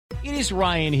It is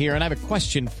Ryan here, and I have a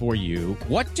question for you.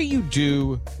 What do you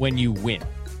do when you win?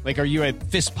 Like, are you a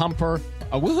fist pumper,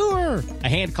 a woo-hooer, a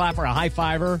hand clapper, a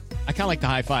high-fiver? I kind of like the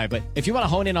high-five, but if you want to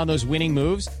hone in on those winning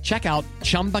moves, check out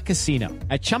Chumba Casino.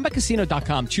 At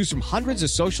ChumbaCasino.com, choose from hundreds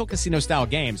of social casino-style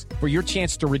games for your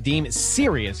chance to redeem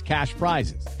serious cash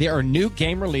prizes. There are new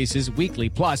game releases weekly,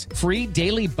 plus free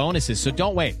daily bonuses, so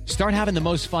don't wait. Start having the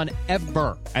most fun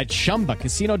ever at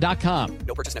ChumbaCasino.com.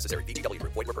 No purchase necessary. VGW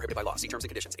Group. Void where prohibited by law. See terms and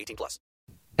conditions. 18+.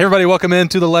 Hey everybody, welcome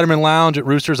into the Letterman Lounge at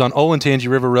Roosters on Olentangy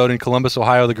River Road in Columbus,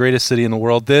 Ohio, the greatest city in the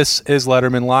world. This is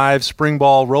Letterman Live. Spring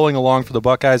ball rolling along for the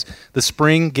Buckeyes. The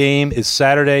spring game is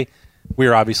Saturday. We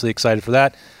are obviously excited for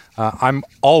that. I'm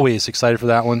always excited for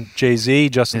that one. Jay-Z,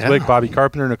 Justin Zwick, Bobby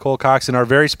Carpenter, Nicole Cox, and our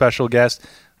very special guest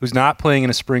who's not playing in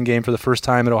a spring game for the first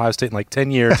time at Ohio State in like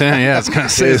 10 years. Yeah, it's going to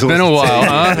say it's been a while,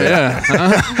 huh?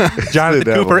 Yeah.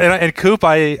 Jonathan Cooper. And Coop,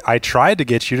 I tried to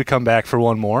get you to come back for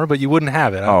one more, but you wouldn't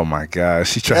have it. Oh, my gosh.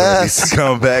 She tried to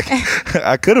come back.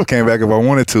 I could have came back if I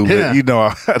wanted to, but you know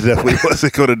I definitely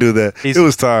wasn't going to do that. It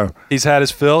was time. He's had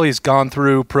his fill. He's gone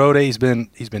through pro day. He's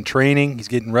been training. He's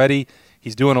getting ready.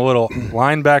 He's doing a little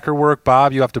linebacker work.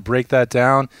 Bob, you have to break that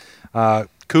down.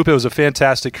 Coop, it was a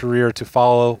fantastic career to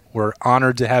follow. We're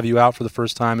honored to have you out for the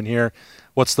first time in here.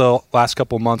 What's the last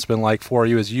couple of months been like for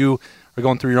you as you are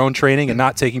going through your own training and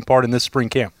not taking part in this spring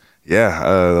camp? Yeah,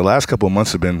 the last couple of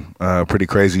months have been pretty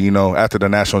crazy. You know, after the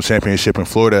national championship in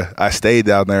Florida, I stayed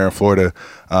down there in Florida,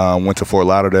 went to Fort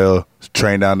Lauderdale,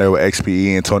 trained down there with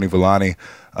XPE and Tony Villani,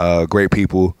 great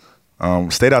people.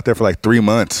 Stayed out there for like 3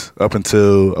 months up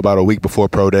until about a week before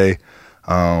pro day.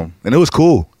 And it was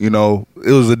cool. You know,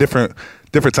 it was a different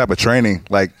type of training.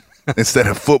 Like, instead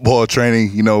of football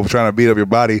training, you know, trying to beat up your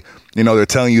body, you know, they're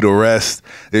telling you to rest.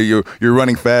 You're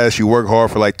running fast. You work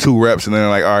hard for like 2 reps, and then they're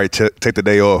like, all right, take the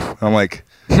day off. I'm like,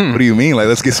 what do you mean? Like,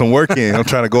 let's get some work in. I'm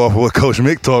trying to go off of what Coach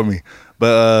Mick taught me.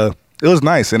 But it was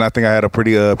nice, and I think I had a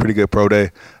pretty good pro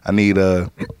day. I need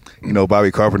Bobby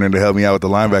Carpenter to help me out with the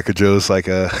linebacker drills. Like,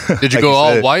 did you go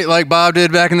all white like Bob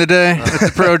did back in the day at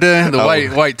the pro day? The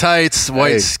white tights,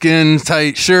 white skin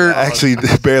tight shirt. I actually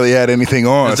barely had anything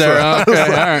on. Is that okay? All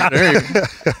right, there you go.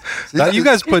 Now, you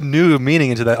guys put new meaning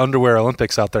into that underwear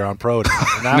Olympics out there on pro day.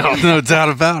 No doubt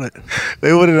about it.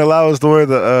 They wouldn't allow us to wear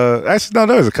the. Actually, no,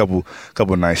 there was a couple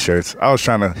nice shirts. I was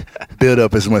trying to build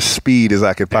up as much speed as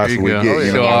I could possibly get.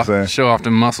 You know what I'm saying? Show off the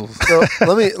muscles. So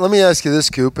let me ask you this,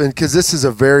 Coop, and because this is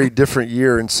a very different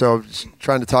year, and so just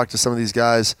trying to talk to some of these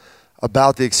guys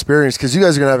about the experience, because you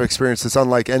guys are going to have an experience that's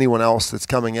unlike anyone else that's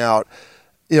coming out.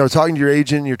 You know, talking to your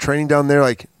agent, you're training down there,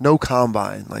 like no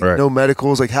combine, like no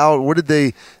medicals. Like what did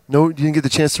they know? You didn't get the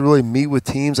chance to really meet with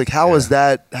teams. Like how has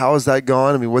that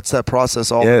gone? I mean, what's that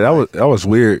process all? Yeah, that was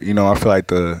weird. You know, I feel like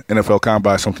the NFL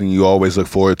combine is something you always look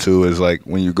forward to. Is like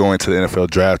when you're going to the NFL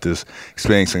draft, is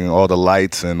experiencing all the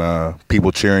lights and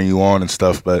people cheering you on and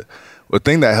stuff. But the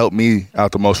thing that helped me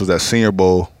out the most was that Senior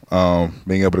Bowl.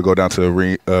 Being able to go down to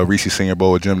the Reese Senior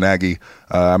Bowl with Jim Nagy.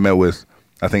 I met with,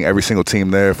 I think, every single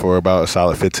team there for about a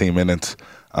solid 15 minutes.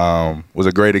 Was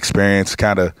a great experience.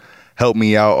 Kind of helped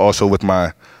me out also with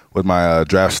my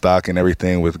draft stock and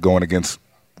everything, with going against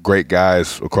great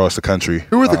guys across the country.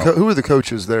 Who were the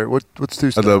coaches there? What's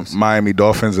two the Miami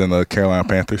Dolphins and the Carolina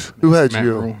Panthers. Who had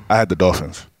you? I had the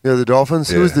Dolphins. Yeah, the Dolphins.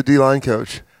 Yeah. Who was the D-line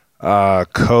coach?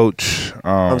 Coach.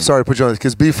 I'm sorry to put you on this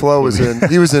because B. Flo was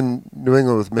he was in New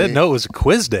England with me. I didn't know it was a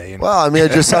quiz day. Well, I mean, I'm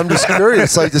just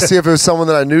curious, like to see if it was someone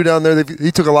that I knew down there.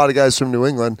 He took a lot of guys from New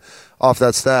England off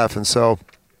that staff, and so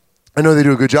I know they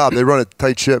do a good job. They run a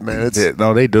tight ship, man.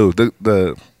 No, they do.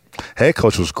 The head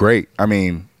coach was great. I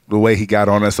mean, the way he got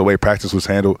on us, the way practice was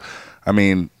handled. I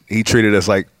mean, he treated us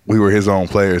like we were his own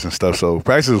players and stuff. So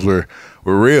practices were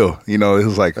real. You know, it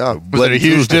was like was it a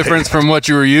huge difference from what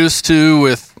you were used to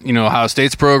with, you know, Ohio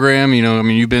State's program? You know, I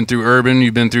mean, you've been through Urban,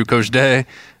 you've been through Coach Day.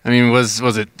 I mean, was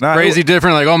it crazy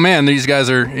different? Like, oh man, these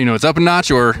guys are, you know, it's up a notch.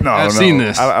 Or I've seen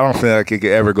this. I don't think I could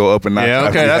ever go up a notch. Yeah,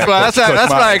 okay, that's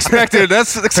what I expected.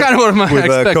 That's kind of what I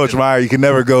expected. With Coach Meyer, you can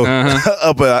never go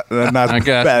up a notch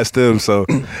past him. So,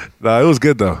 no, it was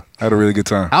good though. I had a really good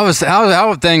time. How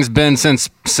have things been since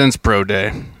pro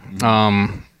day?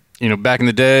 You know, back in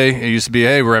the day, it used to be,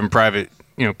 hey, we're having private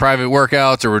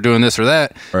workouts, or we're doing this or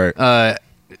that. Right.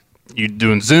 You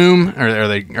doing Zoom? Are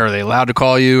they allowed to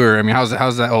call you? Or I mean, how's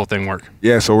that whole thing work?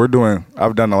 Yeah, so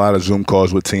I've done a lot of Zoom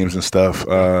calls with teams and stuff.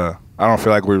 I don't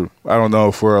feel like I don't know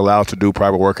if we're allowed to do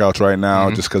private workouts right now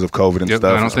just because of COVID and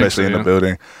stuff, especially in the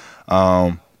building.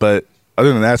 But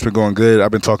other than that, it's been going good.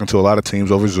 I've been talking to a lot of teams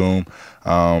over Zoom,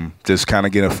 just kind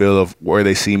of getting a feel of where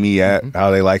they see me at,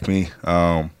 how they like me.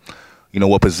 You know,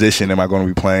 what position am I going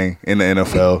to be playing in the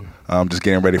NFL? Just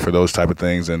getting ready for those type of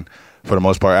things. And for the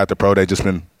most part, after pro day, just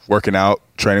been working out,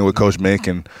 training with Coach Mick,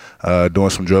 and doing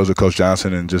some drills with Coach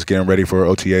Johnson, and just getting ready for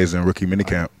OTAs and rookie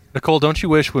minicamp. Nicole, don't you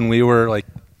wish when we were like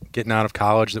getting out of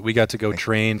college that we got to go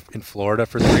train in Florida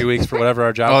for 3 weeks for whatever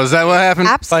our job? Oh, is that what happened?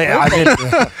 Absolutely.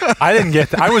 I didn't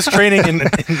get that. I was training in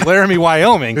Laramie,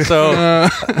 Wyoming. So,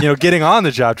 getting on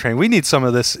the job training, we need some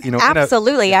of this,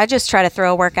 Absolutely. I just try to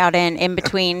throw a workout in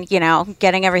between,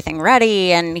 getting everything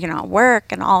ready and,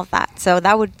 work and all of that. So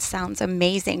that sounds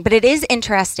amazing. But it is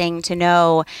interesting to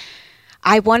know.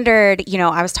 I wondered,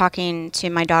 I was talking to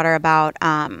my daughter about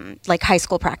like high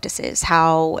school practices,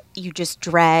 how you just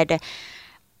dread.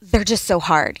 They're just so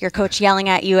hard. Your coach yelling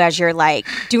at you as you're like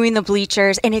doing the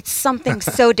bleachers, and it's something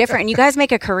so different. And you guys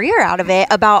make a career out of it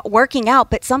about working out,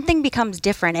 but something becomes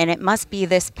different. And it must be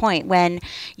this point when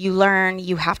you learn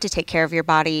you have to take care of your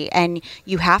body and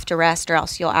you have to rest, or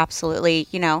else you'll absolutely,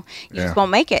 just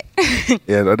won't make it.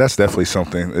 Yeah, that's definitely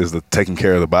something, is the taking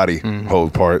care of the body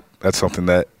whole part. That's something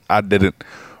that I didn't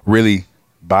really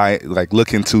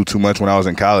look into too much when I was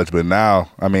in college. But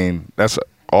now, I mean, that's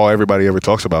all everybody ever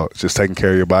talks about. It's just taking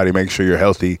care of your body, making sure you're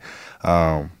healthy.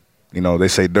 They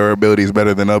say durability is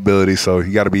better than ability, so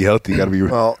you got to be healthy. You got to be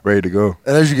ready to go.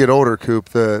 And as you get older,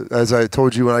 Coop, as I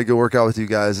told you when I go work out with you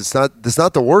guys, it's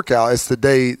not the workout, it's the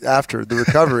day after, the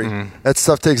recovery. That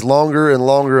stuff takes longer and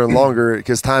longer and longer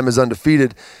because time is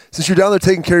undefeated. Since you're down there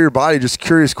taking care of your body, just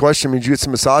curious question. I mean, did you get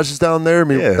some massages down there? I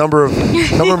mean, number of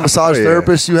massage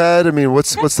therapists you had? I mean,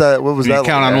 what's that? What was that?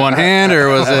 Count on one hand, or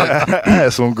was it? I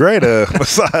had some great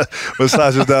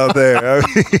massages down there. I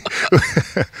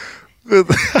mean,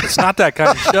 it's not that kind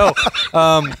of show.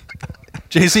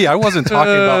 JC, I wasn't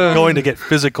talking about going to get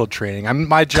physical training.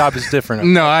 My job is different.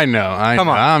 No, I know. Come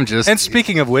on. I'm just. And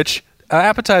speaking of which,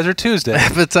 Appetizer Tuesday.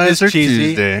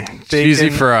 Tuesday. Cheesy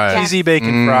fries. Cheesy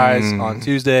bacon fries on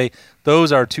Tuesday.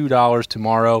 Those are $2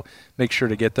 tomorrow. Make sure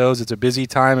to get those. It's a busy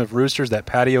time of Roosters. That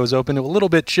patio is open. A little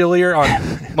bit chillier on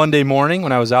Monday morning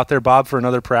when I was out there, Bob, for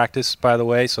another practice, by the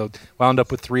way. So wound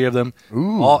up with 3 of them.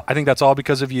 I think that's all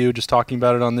because of you, just talking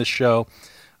about it on this show.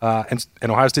 And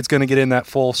Ohio State's going to get in that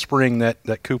full spring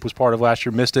that Coop was part of last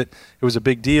year. Missed it. It was a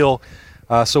big deal.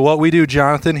 So what we do,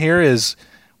 Jonathan, here is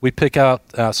we pick out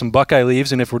some Buckeye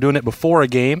leaves, and if we're doing it before a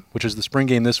game, which is the spring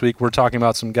game this week, we're talking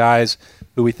about some guys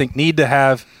who we think need to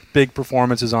have big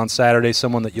performances on Saturday,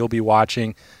 someone that you'll be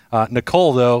watching.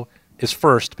 Nicole, though, is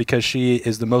first because she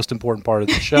is the most important part of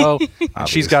the show.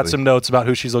 She's got some notes about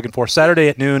who she's looking for. Saturday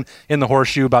at noon in the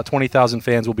Horseshoe, about 20,000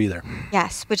 fans will be there.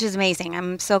 Yes, which is amazing.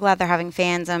 I'm so glad they're having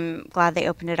fans. I'm glad they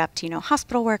opened it up to,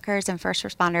 hospital workers and first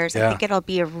responders. Yeah. I think it'll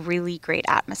be a really great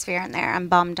atmosphere in there. I'm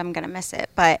bummed I'm going to miss it.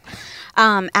 But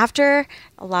after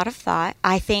a lot of thought,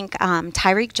 I think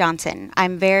Tyreek Johnson,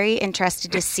 I'm very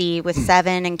interested to see with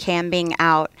 7 and Cam being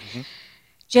out.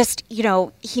 Just,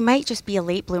 he might just be a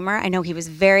late bloomer. I know he was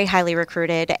very highly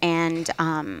recruited, and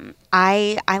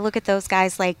I look at those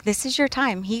guys like, this is your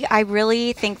time. I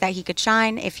really think that he could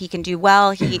shine if he can do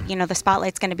well. The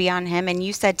spotlight's going to be on him. And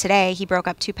you said today he broke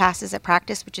up 2 passes at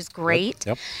practice, which is great.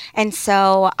 Yep. And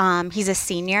so he's a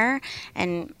senior,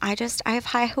 and I have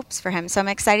high hopes for him. So I'm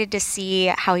excited to see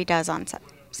how he does on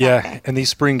Saturday. Yeah, and these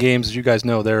spring games, as you guys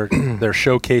know, they're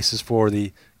showcases for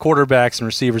the quarterbacks and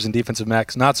receivers and defensive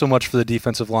backs, not so much for the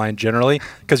defensive line generally,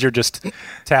 because you're just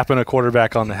tapping a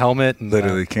quarterback on the helmet. And,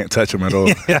 literally can't touch him at all.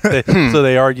 So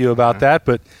they argue about that.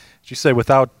 But as you say,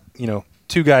 without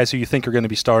 2 guys who you think are going to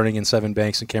be starting in Sevyn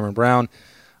Banks and Cameron Brown,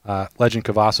 Legend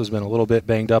Cavasso's been a little bit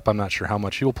banged up. I'm not sure how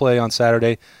much he will play on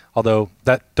Saturday, although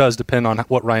that does depend on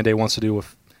what Ryan Day wants to do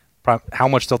with how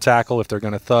much they'll tackle, if they're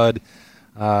going to thud.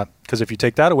 Because if you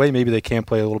take that away, maybe they can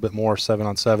play a little bit more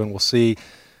 7-on-7. We'll see.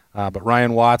 But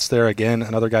Ryan Watts there, again,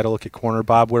 another guy to look at corner.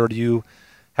 Bob, where do you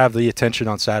have the attention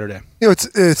on Saturday?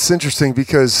 It's interesting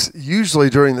because usually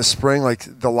during the spring,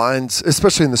 like the lines,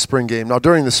 especially in the spring game. Now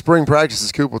during the spring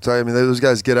practices, Coop will tell you, those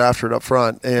guys get after it up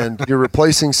front, and you're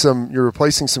replacing some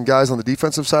guys on the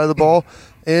defensive side of the ball,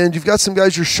 and you've got some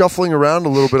guys you're shuffling around a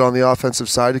little bit on the offensive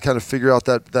side to kind of figure out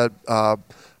that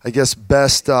I guess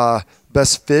best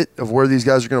fit of where these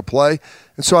guys are going to play.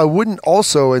 And so I wouldn't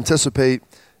also anticipate,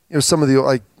 some of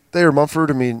the Thayer Mumford,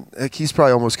 he's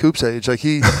probably almost Coop's age.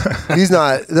 He's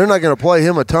not. They're not going to play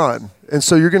him a ton, and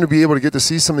so you're going to be able to get to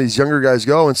see some of these younger guys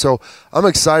go. And so I'm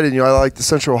excited. I like the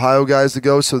Central Ohio guys to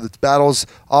go. So the battles,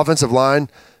 offensive line,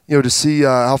 to see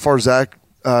how far Zach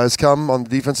has come on the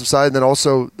defensive side, and then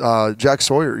also Jack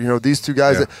Sawyer. You know, these two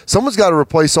guys. Yeah. Someone's got to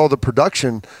replace all the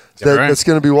production that's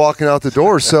going to be walking out the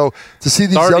door. So to see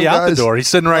these young already out guys, the door. He's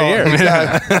sitting right here.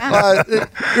 Exactly.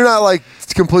 You're not like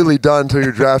completely done until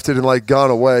you're drafted and like gone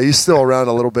away. He's still around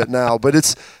a little bit now, but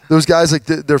it's those guys like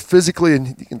they're physically,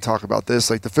 and you can talk about this,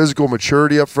 like the physical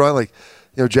maturity up front, like.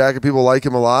 You know, Jack and people like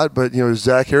him a lot, but, you know,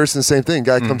 Zach Harrison, same thing.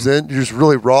 Guy comes in, you're just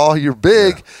really raw. You're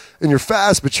big and you're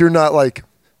fast, but you're not, like,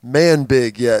 man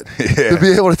big yet to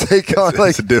be able to take on, like,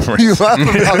 it's a difference. You laugh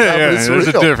about that, but it's there's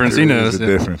real. a difference. He knows. There's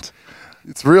a difference.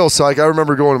 It's real. So, like, I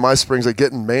remember going to my springs, like,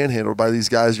 getting manhandled by these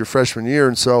guys your freshman year.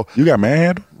 And so, You got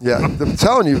manhandled? yeah, I'm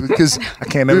telling you, because I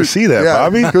can't never see that,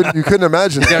 Bobby. You couldn't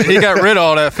imagine that. He got rid of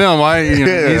all that film. Why? You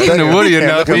know, Yeah, he's in the Woody can't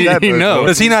enough. look up that He much, knows.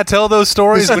 Does he not tell those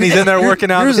stories when he's in there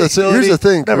working out in the facility? Here's the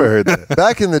thing. Never heard that.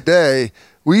 Back in the day,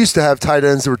 we used to have tight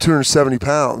ends that were 270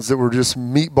 pounds that were just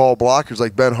meatball blockers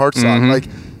like Ben Hartsock. Like,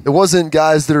 it wasn't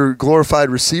guys that are glorified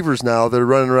receivers now that are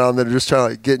running around that are just trying to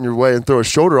like, get in your way and throw a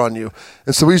shoulder on you.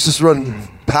 And so we used to just run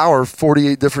power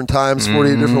 48 different times,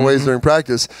 48 different ways during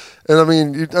practice. And, I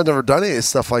mean, I've never done any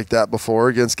stuff like that before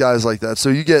against guys like that. So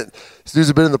you get – these dudes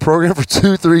have been in the program for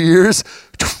 2-3 years.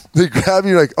 They grab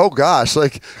you like, oh, gosh,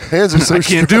 like hands are so I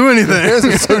can't do anything. Hands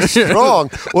are so strong.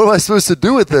 What am I supposed to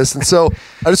do with this? And so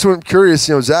I just went curious,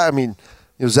 you know, Zach, I mean –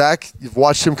 you know, Zach, you've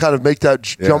watched him kind of make that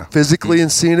jump physically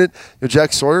and seen it. You know,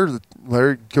 Jack Sawyer,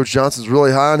 Coach Johnson's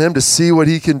really high on him to see what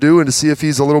he can do and to see if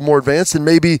he's a little more advanced and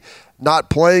maybe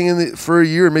not playing for a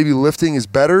year and maybe lifting is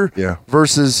better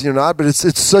versus, you know, not. But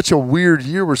it's such a weird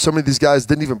year where so many of these guys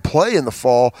didn't even play in the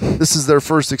fall. This is their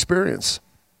first experience.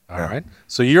 All right.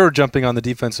 So you're jumping on the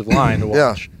defensive line to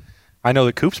watch. Yeah. I know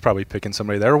that Coop's probably picking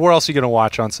somebody there. Where else are you going to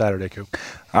watch on Saturday, Coop?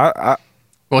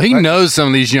 Well, he knows some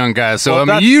of these young guys, so Well,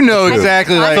 I mean, you know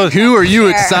exactly like who are you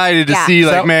excited to see?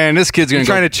 Like, man, this kid's gonna. You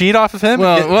trying to cheat off of him?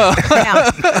 Well,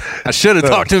 I should have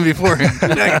talked to him before.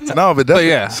 No, but definitely,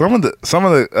 yeah. some of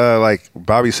the like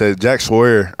Bobby said, Jack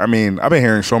Sawyer. I mean, I've been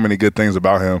hearing so many good things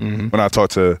about him when I talk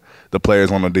to the players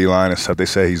on the D line and stuff. They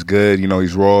say he's good. You know,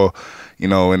 he's raw. You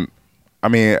know, and I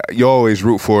mean, you always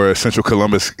root for a Central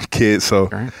Columbus kid, so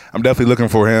I'm definitely looking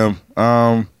for him.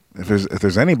 If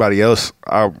there's anybody else,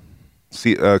 I'll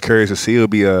curious to see. It'll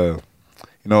be a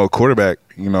quarterback.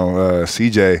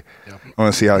 CJ. I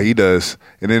want to see how he does,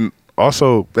 and then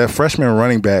also that freshman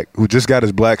running back who just got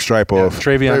his black stripe off,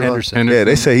 Travion Henderson. Yeah,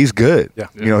 they say he's good. Yeah.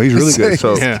 You know, he's really good.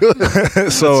 So,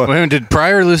 So did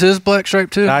Pryor lose his black stripe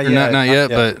too? Not yet. Not yet.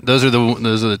 But those are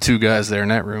the two guys there in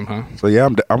that room, huh? So yeah,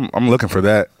 I'm looking for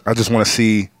that. I just want to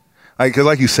see. Because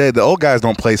like you said, the old guys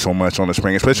don't play so much on the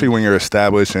spring, especially when you're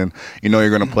established and you know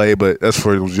you're going to play. But that's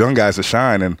for those young guys to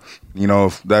shine. And, you know,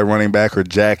 if that running back or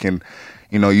Jack and,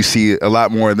 you know, you see a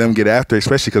lot more of them get after,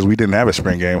 especially because we didn't have a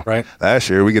spring game last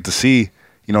year. We get to see,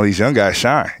 you know, these young guys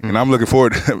shine. And I'm looking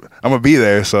forward to I'm going to be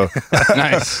there. So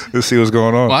Nice. Let's see what's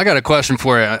going on. Well, I got a question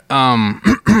for you.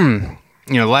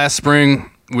 Last spring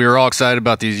we were all excited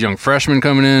about these young freshmen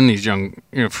coming in, these young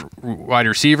wide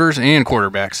receivers and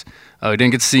quarterbacks. We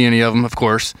didn't get to see any of them, of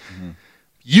course.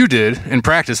 You did in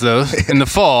practice, though, in the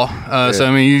fall. So,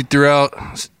 I mean, you threw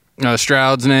out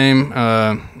Stroud's name.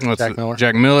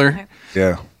 Jack Miller.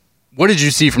 Yeah. What did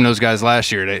you see from those guys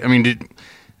last year?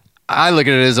 I look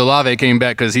at it as Olave came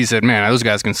back because he said, man, those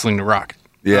guys can sling the rock.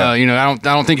 Yeah. I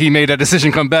don't think he made that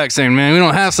decision come back saying, man, we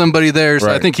don't have somebody there.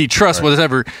 So I think he trusts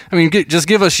whatever. I mean, just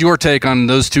give us your take on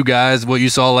those two guys, what you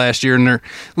saw last year in their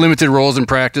limited roles in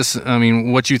practice. I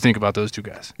mean, what you think about those two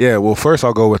guys. Yeah, well, first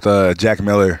I'll go with Jack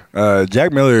Miller.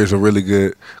 Jack Miller is a really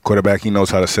good quarterback. He knows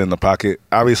how to sit in the pocket.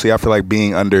 Obviously, I feel like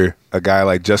being under a guy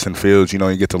like Justin Fields, you know,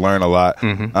 you get to learn a lot.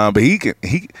 But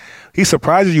he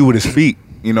surprises you with his feet.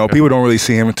 You know, people don't really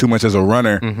see him too much as a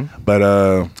runner, but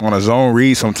on a zone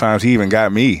read, sometimes he even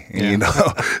got me. You know,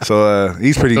 so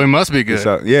he's pretty. So he must be good.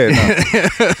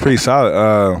 Pretty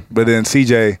solid. But then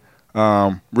CJ,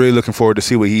 really looking forward to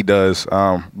see what he does.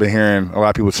 Been hearing a lot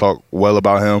of people talk well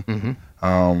about him,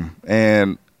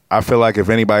 and I feel like if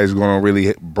anybody's going to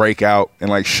really break out and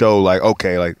like show like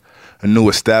a new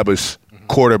established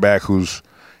quarterback who's,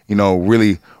 you know,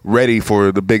 really ready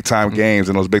for the big-time games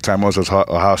and those big-time moments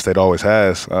Ohio State always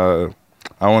has. I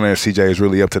wonder if CJ is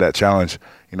really up to that challenge.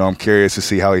 You know, I'm curious to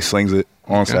see how he slings it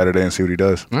on Saturday and see what he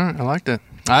does. All right, I like that.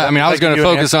 I mean, I was going to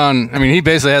focus on – I mean, he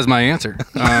basically has my answer.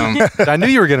 I knew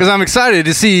you were going to – because I'm excited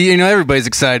to see – you know, everybody's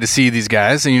excited to see these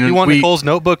guys. And, you want Nicole's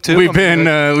notebook too? We've been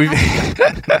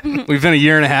we've been a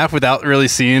year and a half without really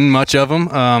seeing much of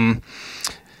them.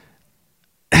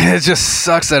 It just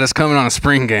sucks that it's coming on a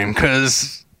spring game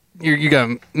because – You got,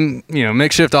 you know,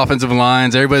 makeshift offensive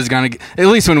lines. Everybody's going to – at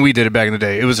least when we did it back in the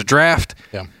day, it was a draft.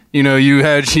 Yeah. you know, you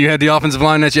had the offensive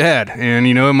line that you had, and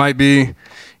you know it might be,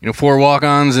 4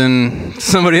 walk-ons and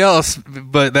somebody else,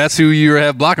 but that's who you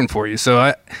have blocking for you.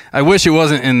 So I wish it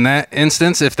wasn't in that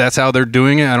instance. If that's how they're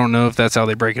doing it, I don't know if that's how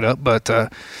they break it up, but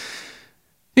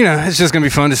it's just going to be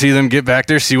fun to see them get back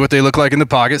there, see what they look like in the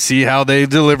pocket, see how they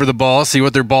deliver the ball, see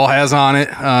what their ball has on it.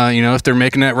 If they're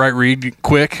making that right read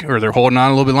quick or they're holding on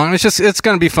a little bit long. It's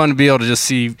going to be fun to be able to just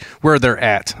see where they're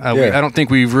at. I don't think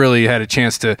we've really had a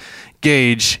chance to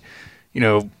gauge,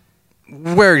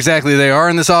 where exactly they are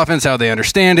in this offense, how they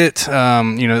understand it,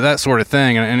 that sort of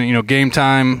thing. And game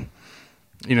time,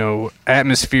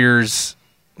 atmospheres,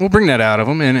 we'll bring that out of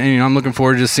them. And I'm looking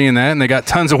forward to just seeing that. And they got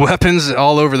tons of weapons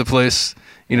all over the place,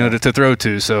 to throw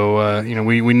to. So,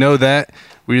 we know that.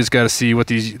 We just got to see what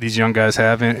these young guys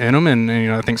have in them. And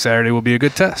I think Saturday will be a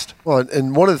good test. Well,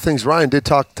 and one of the things Ryan did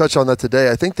touch on that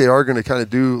today, I think they are going to kind of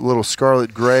do a little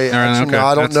scarlet gray action. Okay. Now,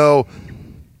 I don't know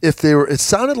if they were – it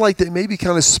sounded like they maybe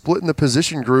kind of splitting the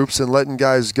position groups and letting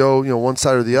guys go, one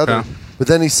side or the other. Okay. But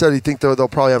then he said he think they'll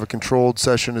probably have a controlled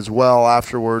session as well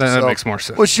afterwards. That makes more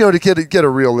sense. Which, to get a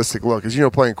realistic look, because,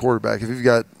 playing quarterback, if you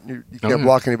can't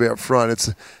block anybody up front,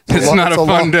 it's not a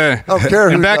fun day. I don't care.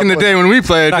 And back in the day when we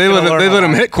played, they let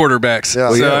them hit quarterbacks.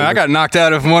 Yeah. So I got knocked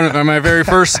out of my very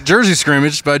first jersey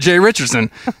scrimmage by Jay Richardson.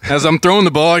 As I'm throwing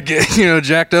the ball, I get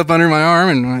jacked up under my arm,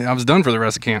 and I was done for the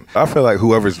rest of camp. I feel like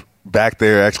whoever's back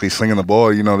there actually slinging the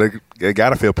ball, they got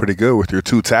to feel pretty good with your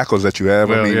 2 tackles that you have.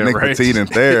 Well, Nick right. Petit and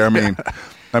Thayer.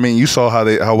 I mean, you saw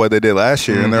how well they did last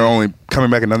year, and they're only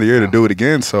coming back another year to do it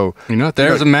again. So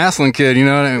There's a Maslin kid.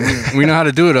 We know how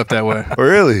to do it up that way. Oh,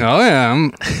 really? Oh yeah,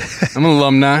 I'm an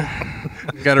alumni.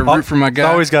 Got to root for my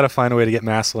guy. Always got to find a way to get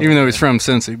Maslin. Even though he's from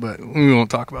Cincy, but we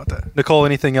won't talk about that. Nicole,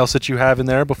 anything else that you have in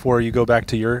there before you go back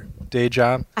to your day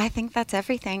job? I think that's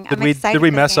everything. Did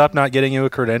we mess up not getting you a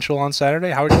credential on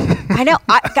Saturday? How? I know.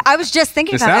 I was just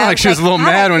thinking about it. It sounded like she was a little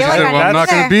mad when she said, "Well, I'm not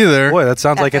going to be there." Boy, that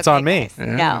sounds like That's it's on me. guys.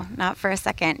 No, not for a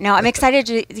second. No, I'm excited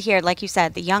to hear, like you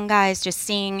said, the young guys just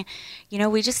seeing.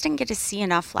 We just didn't get to see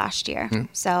enough last year.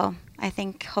 So I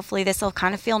think hopefully this will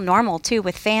kind of feel normal too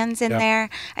with fans in there.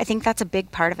 I think that's a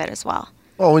big part of it as well.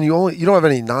 Oh, and you don't have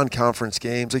any non-conference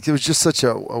games. Like, it was just such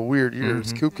a weird year,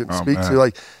 as Coop can speak to.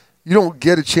 Like, you don't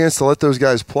get a chance to let those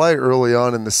guys play early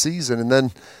on in the season, and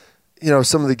then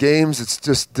some of the games it's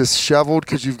just disheveled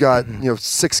because you've got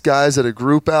 6 guys at a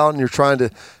group out, and you're trying to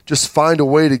just find a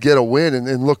way to get a win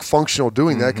and look functional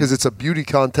doing that because it's a beauty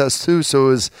contest too. So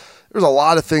there's a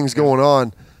lot of things going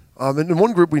on. And in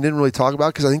one group we didn't really talk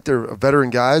about because I think they're veteran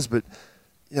guys, but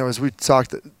as we talked,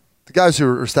 the guys who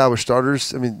are established starters,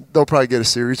 they'll probably get a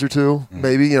series or 2,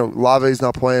 maybe. Lave's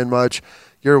not playing much.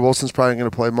 Garrett Wilson's probably not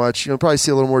going to play much. Probably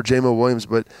see a little more J-Mo Williams,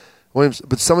 but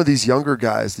some of these younger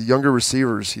guys, the younger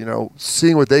receivers,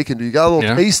 seeing what they can do. You got a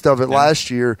little taste of it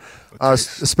last year,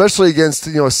 especially against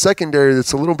a secondary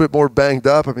that's a little bit more banged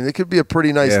up. It could be a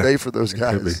pretty nice day for those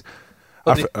guys.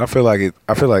 I feel like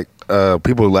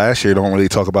people last year don't really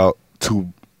talk about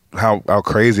how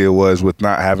crazy it was with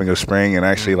not having a spring and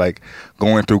actually like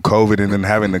going through COVID and then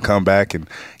having to come back and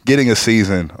getting a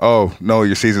season. Oh no,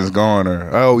 your season's gone, or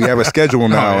oh, you have a schedule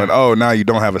now, and oh, now you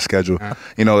don't have a schedule.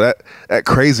 That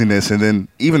craziness, and then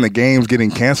even the games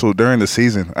getting canceled during the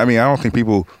season. I don't think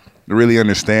people really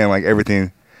understand like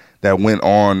everything that went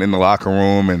on in the locker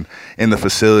room and in the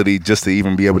facility just to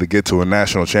even be able to get to a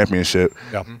national championship.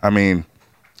 Yeah.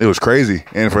 It was crazy,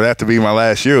 and for that to be my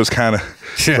last year, it was kind of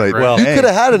like, well, you could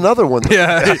have had another one.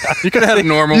 Yeah, you could have had a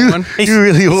normal one. You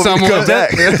really want me to come back?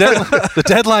 The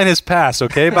deadline has passed,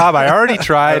 okay, Bob? I already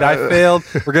tried. I failed.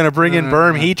 We're going to bring in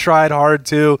Berm. He tried hard,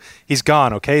 too. He's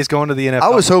gone, okay? He's going to the NFL. I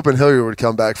was hoping Hilliard would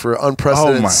come back for an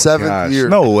unprecedented 7th year.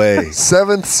 No way.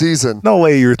 7th season. No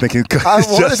way you were thinking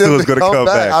Justin was going to come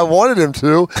back. I wanted him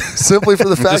to, simply for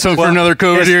the fact just hope for another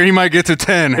COVID year, he might get to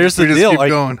 10. Here's the deal. Keep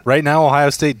going. Right now,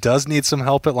 Ohio State does need some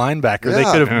help at linebacker. Yeah. They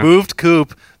could have moved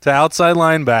Coop to outside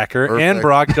linebacker and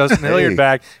brought Justin Hilliard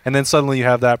back, and then suddenly you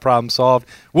have that problem solved.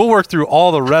 We'll work through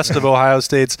all the rest of Ohio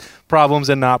State's problems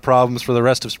and not problems for the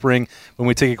rest of spring when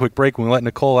we take a quick break. When we let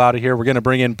Nicole out of here, we're going to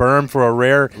bring in Berm for a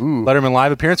rare Letterman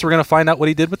Live appearance. We're going to find out what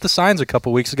he did with the signs a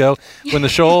couple weeks ago when the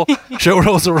show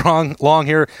rolls along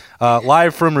here.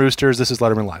 Live from Roosters, this is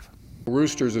Letterman Live.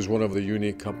 Roosters is one of the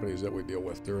unique companies that we deal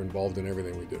with. They're involved in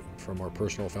everything we do, from our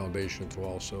personal foundation to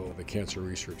also the Cancer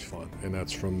Research Fund. And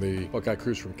that's from the Buckeye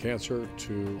Cruise from Cancer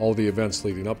to all the events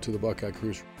leading up to the Buckeye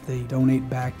Cruise. They donate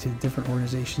back to different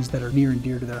organizations that are near and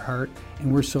dear to their heart.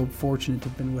 And we're so fortunate to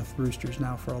have been with Roosters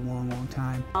now for a long, long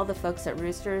time. All the folks at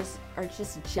Roosters are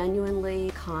just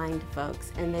genuinely kind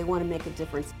folks, and they want to make a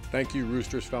difference. Thank you,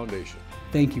 Roosters Foundation.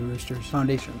 Thank you, Roosters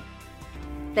Foundation.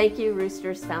 Thank you,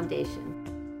 Roosters Foundation.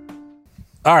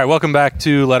 All right, welcome back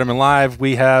to Letterman Live.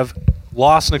 We have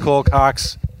lost Nicole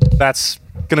Cox. That's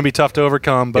going to be tough to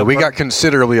overcome. But we got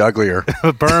considerably uglier.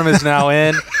 Berm is now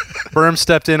in. Berm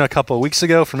stepped in a couple of weeks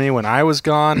ago for me when I was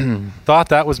gone. Thought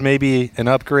that was maybe an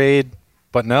upgrade,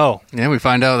 but no. Yeah, we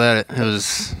find out that it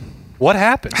was... What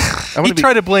happened? He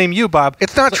tried to blame you, Bob.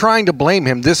 It's not trying to blame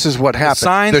him. This is what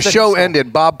happened. The show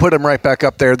ended. Bob put him right back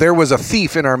up there. There was a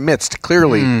thief in our midst,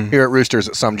 clearly, here at Roosters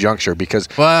at some juncture. Because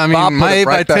Bob my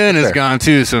 8x10 is gone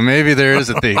too, so maybe there is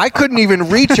a thief. I couldn't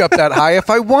even reach up that high if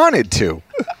I wanted to.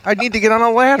 I'd need to get on a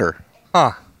ladder.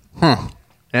 Huh.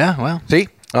 Yeah, well. See?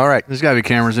 All right. There's got to be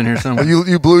cameras in here somewhere.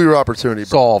 You blew your opportunity.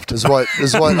 Solved. Is what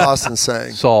Austin's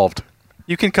saying. Solved.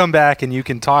 You can come back and you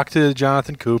can talk to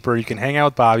Jonathan Cooper. You can hang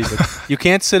out with Bobby, but you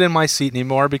can't sit in my seat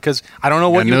anymore because I don't know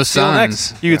what you would steal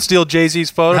next. You could steal Jay-Z's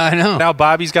photo. I know. Now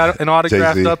Bobby's got an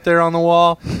autograph Jay-Z. up there on the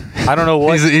wall. I don't know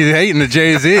what. He's hating the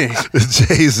Jay-Z.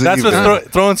 Jay-Z. That's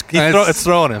what's it's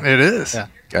throwing him. It is. Yeah.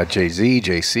 Got Jay-Z,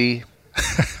 JC.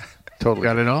 Totally.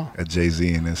 Got it all. Got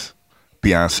Jay-Z and this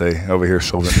Beyonce over here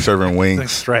serving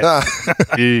wings. That's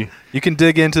right. You can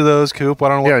dig into those, Coop. I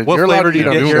don't know what flavor do you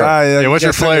get here. Yeah, what's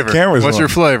your flavor? What's your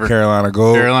flavor? Carolina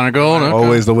Gold. Carolina Gold. Okay.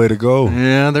 Always the way to go.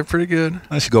 Yeah, they're pretty good.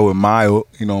 I should go with mild.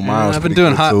 Mild. I've been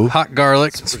doing hot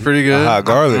garlic. It's pretty good. Hot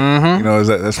garlic.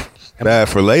 That's bad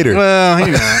for later. Well,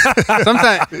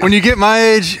 sometimes when you get my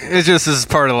age, it just is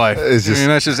part of life. It's just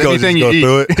that's just go anything through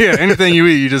you it. eat. Yeah, anything you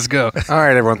eat, you just go. All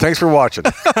right, everyone. Thanks for watching.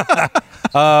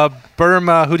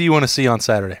 Berm, who do you want to see on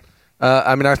Saturday?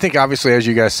 I think obviously, as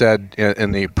you guys said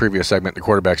in the previous segment, the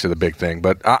quarterbacks are the big thing.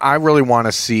 But I really want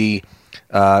to see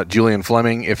Julian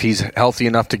Fleming, if he's healthy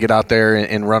enough to get out there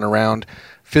and run around.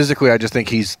 Physically, I just think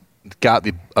he's got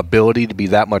the ability to be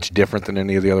that much different than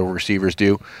any of the other receivers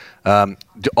do.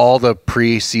 All the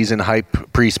pre-season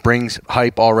hype, pre-springs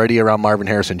hype already around Marvin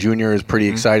Harrison Jr. is pretty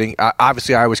exciting.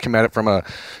 Obviously, I always come at it from a,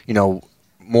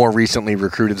 more recently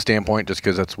recruited standpoint, just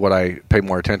because that's what I pay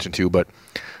more attention to. But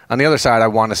on the other side, I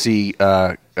want to see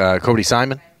Cody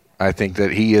Simon. I think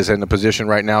that he is in a position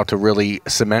right now to really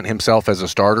cement himself as a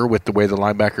starter with the way the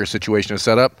linebacker situation is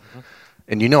set up.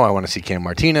 And I want to see Cam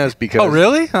Martinez because... Oh,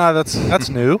 really? That's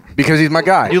new. Because he's my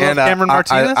guy. You love Cameron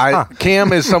Martinez?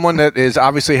 Cam is someone that is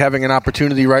obviously having an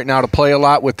opportunity right now to play a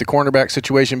lot with the cornerback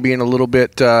situation being a little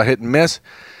bit hit and miss.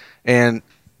 And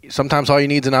sometimes all you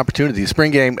need is an opportunity. The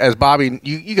spring game, as Bobby,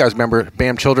 you guys remember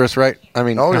Bam Childress, right?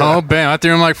 Bam! I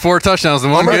threw him like 4 touchdowns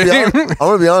in one game. I'm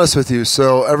going to be honest with you.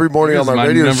 So every morning on my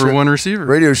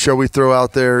radio show, we throw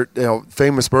out there,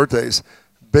 famous birthdays.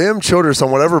 Bam Childress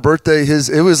on whatever birthday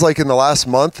it was like in the last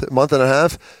month and a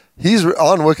half. He's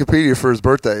on Wikipedia for his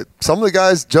birthday. Some of the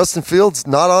guys, Justin Fields,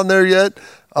 not on there yet.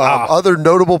 Other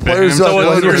notable players.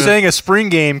 So you're saying a spring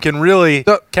game can really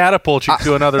catapult you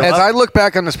to another level. As I look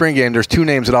back on the spring game, there's 2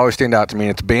 names that always stand out to me.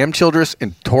 It's Bam Childress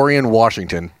and Torian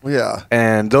Washington. Yeah.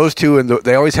 And those two, and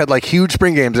they always had like huge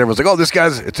spring games. Everyone's like, oh, this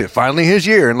guy's, it's finally his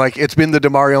year. And like, it's been the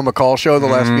DeMario McCall show the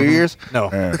last few years. No.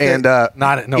 And,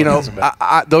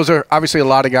 those are obviously a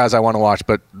lot of guys I want to watch,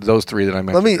 but those 3 that I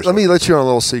mentioned. Let me let you on a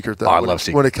little secret, though. I love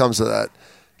secrets. When it comes to that.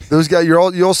 Those guys,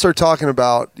 you'll start talking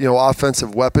about,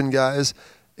 offensive weapon guys.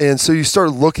 And so you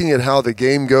start looking at how the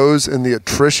game goes and the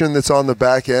attrition that's on the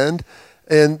back end.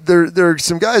 And there are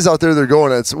some guys out there that are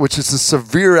going at, which is a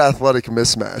severe athletic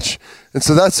mismatch. And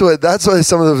so that's why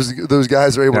some of those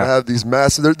guys are able to have these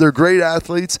massive. They're great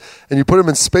athletes, and you put them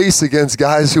in space against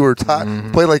guys who are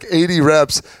play like 80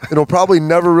 reps, and will probably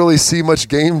never really see much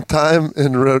game time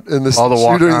in the all the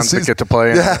walk-ons that get to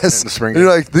play. Yes, in the spring. And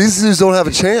you're like, these dudes don't have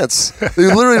a chance. They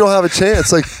literally don't have a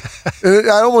chance. Like, and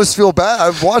I almost feel bad.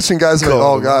 I'm watching guys like,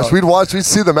 oh gosh, we'd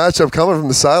see the matchup coming from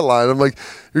the sideline. I'm like,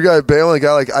 your guy bailing, a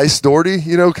guy like Ice Doherty,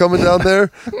 coming down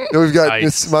there. We've got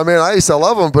my man Ice. I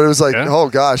love him, but it was like, oh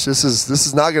gosh, this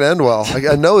is not going to end well.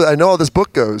 I know how this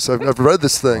book goes. I've read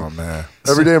this thing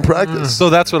every day in practice. So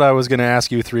that's what I was going to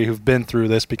ask you 3 who've been through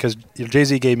this, because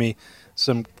Jay-Z gave me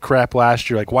some crap last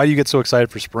year. Like, why do you get so excited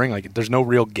for spring? Like, there's no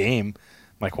real game.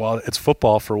 I'm like, well, it's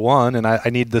football for one, and I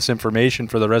need this information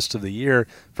for the rest of the year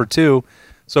for 2.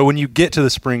 So when you get to the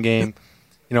spring game,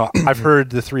 I've heard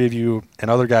the 3 of you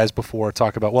and other guys before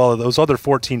talk about, well, those other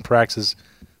 14 practices,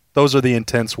 those are the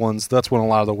intense ones. That's when a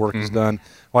lot of the work is done.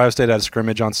 Ohio State had a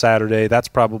scrimmage on Saturday. That's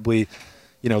probably,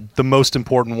 the most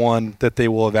important one that they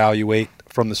will evaluate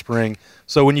from the spring.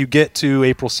 So when you get to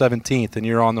April 17th and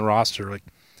you're on the roster, like,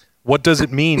 what does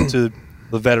it mean to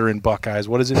the veteran Buckeyes?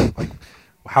 What is it like?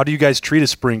 how do you guys treat a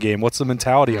spring game? What's the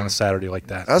mentality on a Saturday like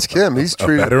that? Ask him. He's a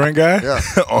veteran guy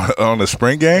on the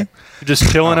spring game. You're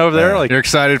just chilling over there. Like you're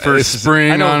excited for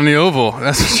spring on the oval.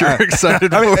 That's what you're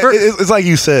excited for. I mean, it's like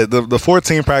you said, the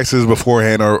 14 practices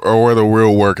beforehand are where the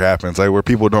real work happens, like where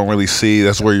people don't really see.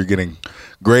 That's where you're getting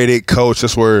graded, coached.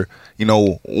 That's where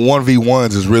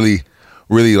 1v1s is really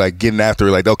like getting after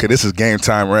it. Like, okay, this is game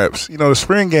time reps. The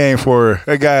spring game for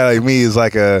a guy like me is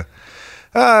like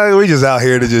we just out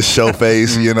here to just show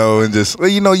face, and just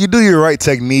you do your right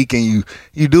technique and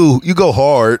you go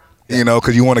hard,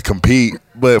 because you want to compete.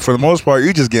 But for the most part,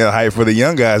 you just get hyped for the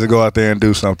young guys to go out there and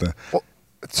do something. Well,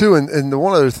 too, and the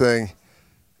one other thing,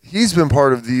 he's been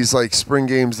part of these like spring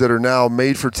games that are now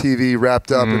made for TV,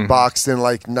 wrapped up and boxed in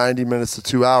like 90 minutes to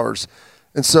 2 hours.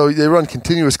 And so they run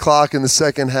continuous clock in the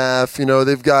second half.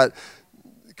 They've got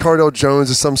Cardell Jones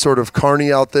is some sort of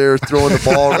carny out there throwing the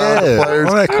ball around the players.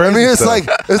 I mean,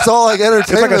 it's all like entertainment.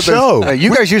 It's like a show.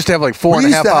 You guys used to have like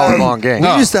 4.5 hour long games.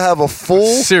 We used to have a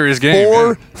full serious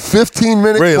game,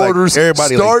 15-minute quarters. Like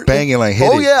everybody like banging, like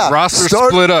hitting. Oh yeah, roster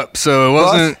split up, so it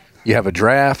wasn't. You have a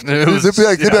draft. They'd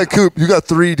be like, Coop, you got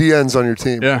 3 DNs on your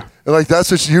team. Yeah, and like that's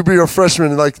what you'd be a freshman,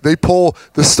 and like they pull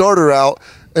the starter out.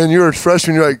 And you're a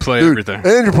freshman, you're like, play dude, everything.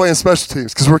 And you're playing special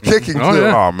teams because we're kicking too.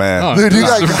 Yeah. Oh, man. Dude, you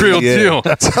got the real deal.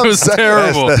 It was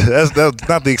terrible. That's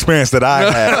not the experience that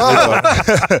I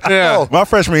had. Yeah. My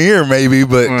freshman year, maybe,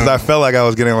 but because I felt like I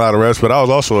was getting a lot of reps, but I was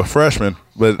also a freshman.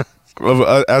 But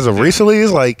as of recently,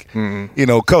 it's like,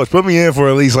 coach, put me in for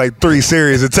at least like 3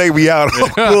 series and take me out.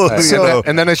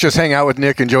 And then it's just hang out with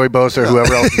Nick and Joey Bosa or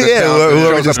whoever else.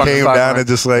 Whoever just came down and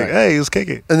just like, hey, let's kick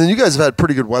it. And then you guys have had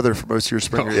pretty good weather for most of your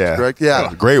spring games, correct?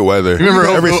 Yeah. Great weather. You remember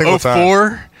every single time.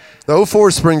 04? The 04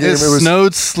 spring game, it was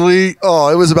snowed, sleet. Oh,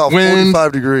 it was about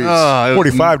 45 degrees.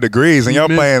 45 degrees, and y'all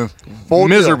playing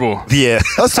miserable. Yeah.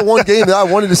 That's the one game that I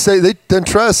wanted to say.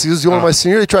 Tress, he was one of my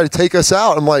senior. They tried to take us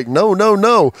out. I'm like, no.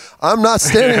 I'm not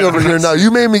standing over here now. You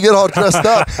made me get all dressed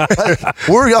up. Like,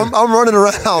 I'm running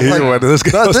around. Like, let's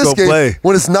go game. Play.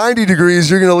 When it's 90 degrees,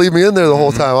 you're going to leave me in there the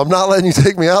whole time. I'm not letting you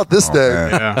take me out this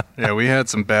day. Yeah, we had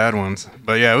some bad ones.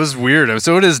 But, yeah, it was weird.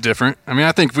 So it is different. I mean,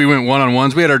 I think if we went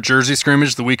one-on-ones, we had our Jersey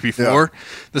scrimmage the week before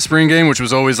the spring game, which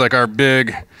was always like our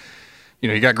big –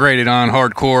 you got graded on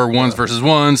hardcore ones versus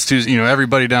ones, twos,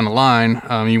 everybody down the line.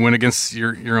 You went against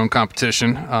your own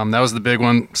competition. That was the big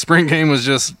one. Spring game was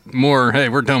just more, hey,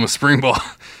 we're done with spring ball.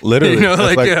 Literally.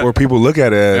 Where people look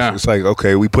at it as, it's like,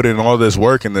 okay, we put in all this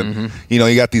work, and then,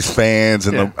 you got these fans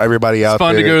and everybody out there.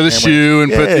 It's fun to go to the shoe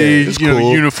and put the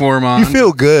cool uniform on. You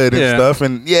feel good and stuff,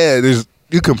 and,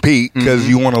 you compete because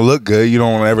you want to look good. You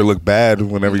don't want to ever look bad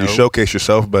whenever you showcase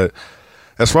yourself. But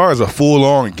as far as a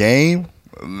full-on game,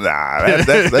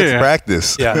 that's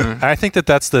practice. Yeah, I think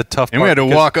that's the tough part. And we had to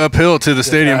walk uphill to the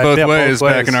stadium both ways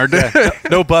back in our day.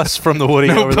 No bus from the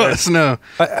Woody over bus, there. No.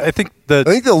 I think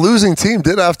the losing team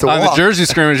did have to walk. On the Jersey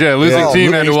scrimmage, losing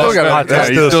team had to walk back. That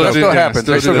still happens.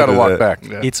 They still got to walk back.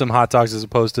 Eat some hot dogs as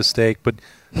opposed to steak. But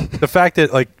the fact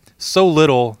that, so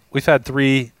little, we've had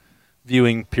 3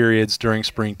 viewing periods during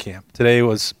spring camp. Today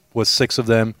was 6 of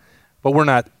them. But we're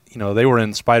not, they were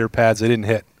in spider pads. They didn't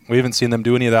hit. We haven't seen them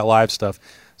do any of that live stuff.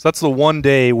 So that's the one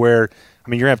day where,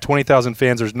 you're going to have 20,000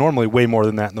 fans. There's normally way more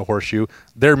than that in the Horseshoe.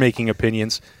 They're making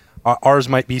opinions. Ours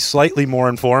might be slightly more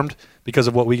informed because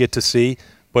of what we get to see,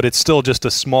 but it's still just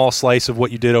a small slice of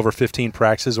what you did over 15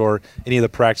 practices or any of the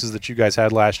practices that you guys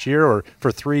had last year or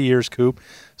for 3 years, Coop.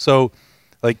 So,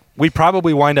 we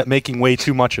probably wind up making way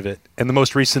too much of it. And the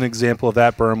most recent example of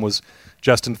that, Berm, was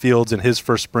Justin Fields in his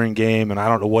first spring game, and I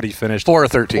don't know what he finished. 4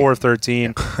 of 13. 4 of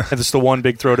 13. And it's the one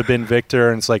big throw to Ben Victor,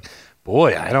 and it's like,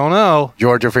 boy, I don't know.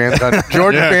 Georgia fans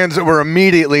fans were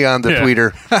immediately on the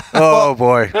tweeter. Oh,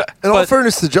 boy. In all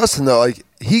fairness to Justin, though,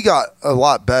 he got a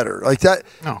lot better. It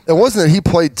wasn't that he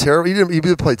played terrible. He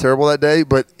didn't play terrible that day,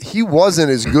 but he wasn't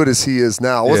as good as he is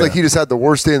now. It wasn't like he just had the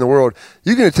worst day in the world.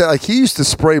 You can tell, he used to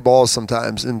spray balls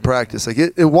sometimes in practice.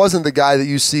 It wasn't the guy that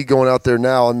you see going out there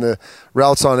now on the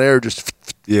routes on air just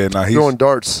throwing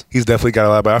darts. He's definitely got a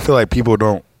lot, but I feel like people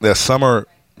don't. That summer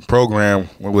program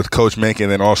with Coach Mink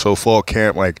and then also fall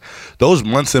camp, those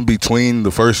months in between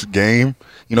the first game,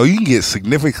 you can get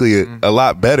significantly a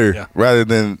lot better rather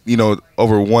than,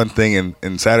 over one thing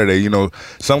in Saturday.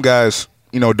 Some guys,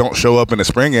 don't show up in the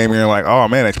spring game and you're like, oh,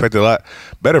 man, I expected a lot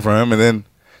better from him. And then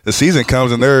the season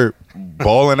comes and they're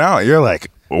balling out. You're like,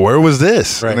 where was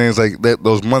this? Right. And then it's like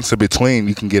those months in between,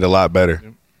 you can get a lot better.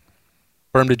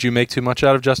 Berm, did you make too much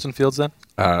out of Justin Fields then?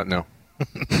 No.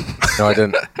 No, I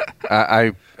didn't.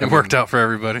 It worked out for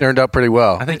everybody. Turned out pretty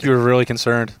well. I think you were really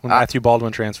concerned when Matthew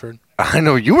Baldwin transferred. I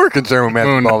know you were concerned when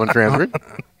Matthew Baldwin transferred.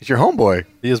 He's your homeboy.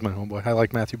 He is my homeboy. I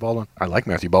like Matthew Baldwin. I like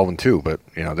Matthew Baldwin too, but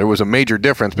there was a major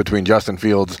difference between Justin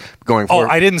Fields going forward.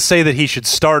 I didn't say that he should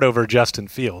start over Justin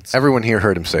Fields. Everyone here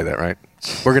heard him say that, right?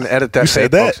 We're going to edit that. You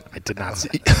said that? Folks. I did not say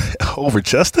over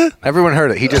Justin? Everyone heard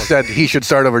it. He just said he should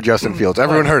start over Justin Fields.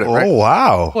 Everyone heard it, right? Oh,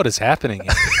 wow. What is happening?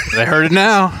 They heard it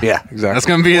now. Yeah, exactly. That's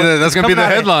gonna be the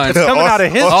headline. It's coming out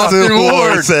of his Austin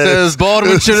Ward says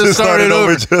Baldwin should have started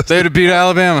over. They'd have beat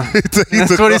Alabama.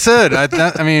 That's what he said.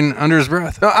 I mean, under his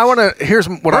breath. No, I want to. Here's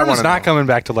what I want to know. not coming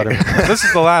back to Letterman. This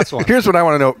is the last one. Here's what I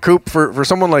want to know, Coop. For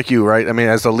someone like you, right? I mean,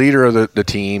 as the leader of the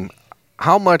team,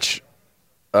 how much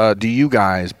do you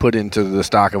guys put into the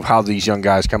stock of how these young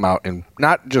guys come out and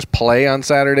not just play on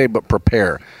Saturday, but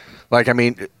prepare? Like, I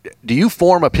mean, do you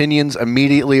form opinions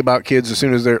immediately about kids as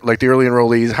soon as they're like the early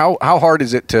enrollees? How hard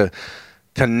is it to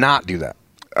not do that?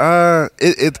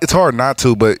 It's hard not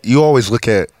to, but you always look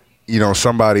at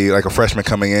somebody like a freshman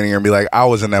coming in here and be like, I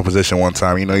was in that position one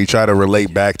time. You try to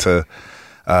relate back to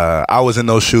I was in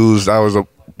those shoes. I was a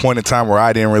point in time where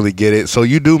I didn't really get it. So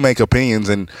you do make opinions,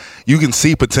 and you can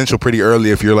see potential pretty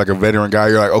early if you're like a veteran guy.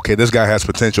 You're like, okay, this guy has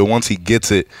potential. Once he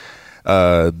gets it,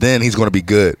 then he's going to be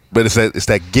good. But it's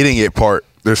that getting it part.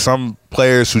 There's some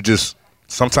players who just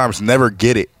sometimes never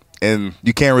get it, and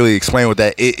you can't really explain what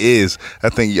that it is. I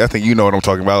think you know what I'm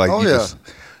talking about. Like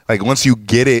like once you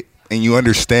get it and you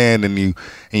understand and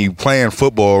you play in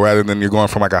football rather than you're going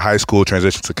from like a high school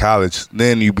transition to college,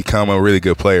 then you become a really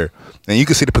good player. And you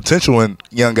can see the potential in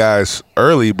young guys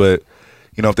early, but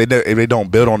if they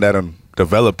don't build on that and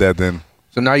develop that, then.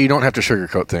 So now you don't have to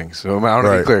sugarcoat things. So I want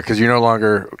to be clear, because you're no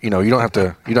longer, you don't have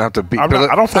to be. I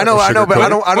know, but I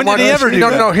don't. When did he ever do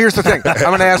that? No, here's the thing. I'm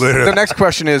going to ask. The next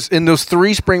question is: in those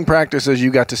 3 spring practices you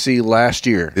got to see last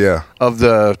year, of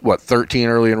the 13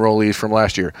 early enrollees from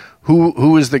last year,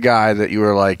 who is the guy that you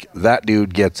were like, that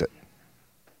dude gets it?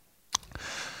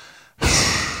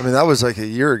 I mean, that was like a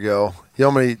year ago.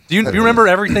 Do you remember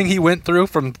everything he went through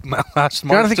from last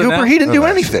March Jonathan to Cooper, now? he didn't do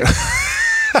anything.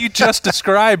 You just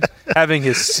described having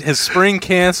his spring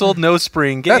canceled, no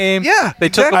spring game. They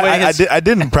took away his. I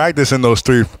didn't practice in those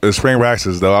 3 spring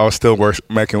practices though. I was still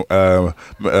messing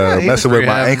with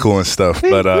my ankle and stuff.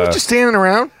 But he was just standing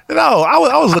around. No, I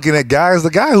was looking at guys. The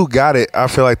guy who got it, I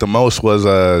feel like the most was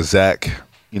Zach.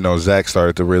 Zach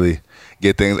started to really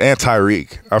get things, and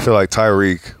Tyreek. I feel like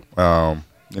Tyreek.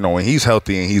 When he's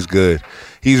healthy and he's good,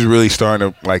 he's really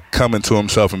starting to like come into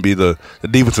himself and be the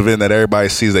defensive end that everybody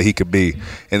sees that he could be.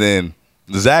 And then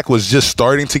Zach was just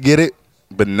starting to get it,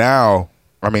 but now,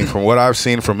 I mean, from what I've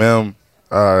seen from him,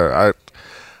 I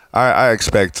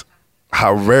expect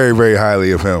very, very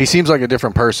highly of him. He seems like a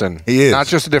different person. He is not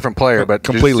just a different player, but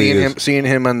completely seeing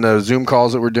him on the Zoom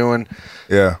calls that we're doing.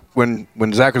 Yeah. When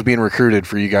Zach was being recruited,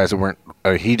 for you guys that weren't.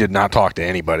 He did not talk to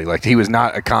anybody. Like, he was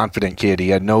not a confident kid. He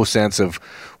had no sense of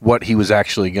what he was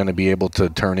actually going to be able to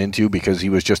turn into because he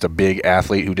was just a big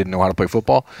athlete who didn't know how to play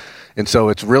football. And so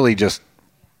it's really just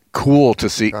cool to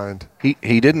see.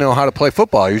 He didn't know how to play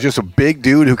football. He was just a big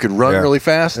dude who could run really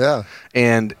fast. Yeah.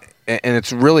 And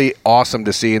it's really awesome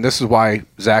to see. And this is why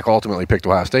Zach ultimately picked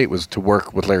Ohio State, was to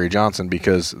work with Larry Johnson,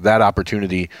 because that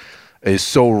opportunity is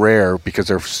so rare because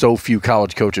there are so few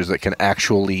college coaches that can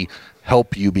actually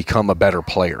help you become a better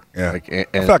player. Yeah, I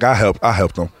feel like I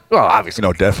helped them. Well, obviously,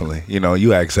 definitely.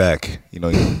 You ask Zach.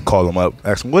 You call him up,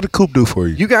 ask him, what did Coop do for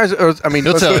you? You guys, I mean,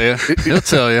 he'll tell you. He'll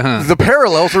tell you, huh? The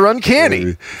parallels are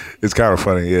uncanny. It's kind of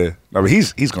funny, yeah. No, but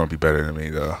he's going to be better than me,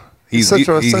 though. He's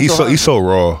so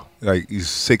raw. Like, he's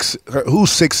 6. Who's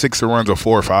 6'6" and runs a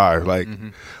 4.5? Like,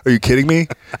 are you kidding me?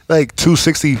 Like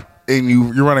 260 and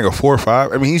you're running a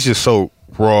 4.5. I mean, he's just so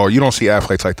raw. You don't see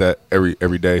athletes like that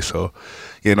every day. So,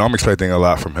 I'm expecting a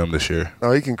lot from him this year.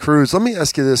 No, he can cruise. Let me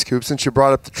ask you this, Coop, since you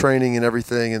brought up the training and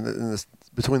everything, and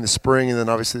between the spring and then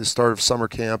obviously the start of summer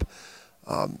camp.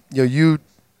 You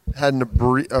had an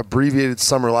abbreviated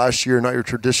summer last year, not your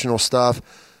traditional stuff.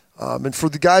 And for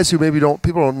the guys who maybe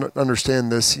people don't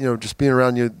understand this, just being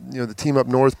around the team up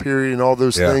north period and all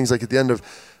those things, like at the end of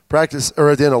practice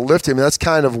or at the end of lifting, I mean, that's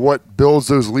kind of what builds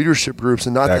those leadership groups,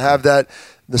 and not to have that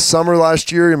the summer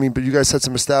last year. I mean, but you guys had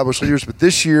some established leaders, but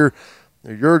this year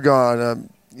you're gone.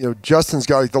 Justin's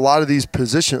got like a lot of these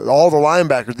positions, all the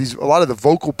linebackers, a lot of the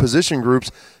vocal position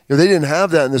groups. They didn't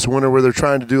have that in this winter where they're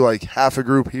trying to do like half a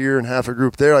group here and half a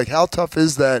group there. Like, how tough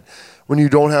is that when you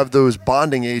don't have those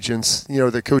bonding agents,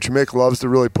 that Coach Mick loves to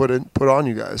really put on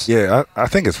you guys? Yeah, I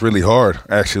think it's really hard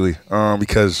actually,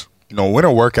 because winter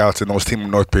workouts in those Team of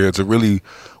North periods are really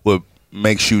what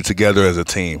makes you together as a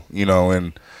team.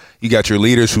 And you got your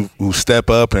leaders who step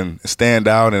up and stand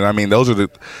out, and I mean those are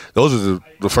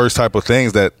the first type of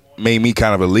things that made me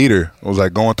kind of a leader. It was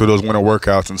like going through those winter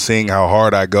workouts and seeing how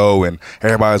hard I go, and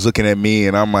everybody's looking at me,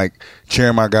 and I'm like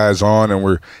cheering my guys on, and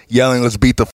we're yelling, "Let's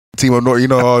beat the team of North,"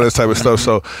 all this type of stuff.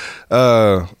 So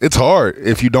it's hard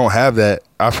if you don't have that.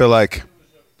 I feel like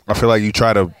you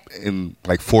try to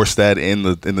force that in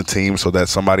the team so that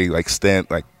somebody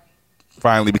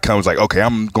finally becomes like, okay,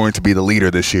 I'm going to be the leader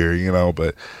this year,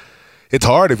 but it's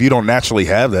hard if you don't naturally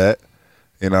have that,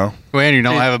 Well, and you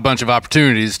don't have a bunch of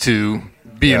opportunities to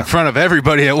be in front of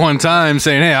everybody at one time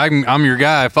saying, hey, I'm your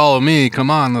guy, follow me,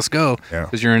 come on, let's go.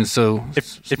 Because you're in so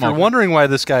If you're wondering why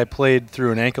this guy played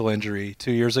through an ankle injury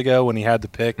 2 years ago when he had the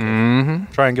pick, try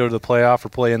and go to the playoff or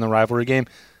play in the rivalry game,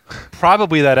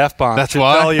 probably that F-bomb. That's should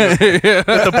why. Tell you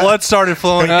that the blood started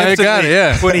flowing instantly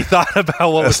when he thought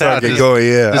about what was happening.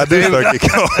 I did start getting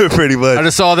going pretty much. I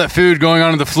just saw that food going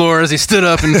onto the floor as he stood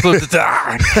up and flipped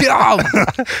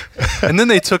it. And then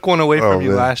they took one away from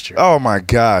you last year. Oh, my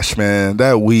gosh, man.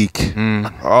 That week.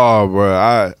 Oh,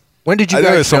 bro. When did you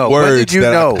there guys some know? words When did you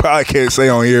that know? I probably can't say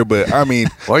on here, but I mean,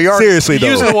 well, seriously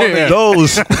though,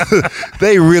 those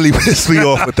they really pissed me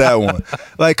off with that one.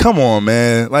 Like, come on,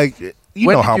 man. Like, you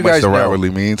When know did how you much guys the know?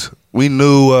 rivalry means. We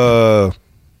knew.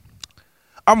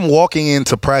 I'm walking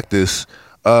into practice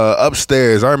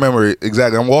upstairs. I remember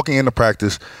exactly. I'm walking into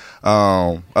practice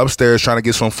upstairs trying to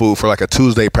get some food for like a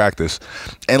Tuesday practice,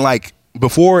 and like.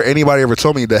 Before anybody ever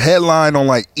told me, the headline on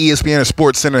like ESPN or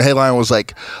Sports Center headline was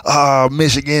like,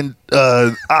 Michigan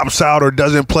opts out or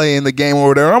doesn't play in the game or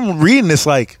whatever. I'm reading this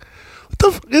like, what the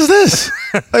f- is this?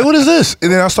 Like, what is this? And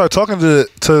then I start talking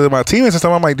to my teammates and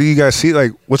stuff. I'm like, do you guys see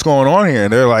like what's going on here?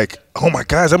 And they're like, oh my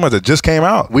gosh, that must have just came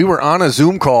out. We were on a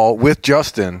Zoom call with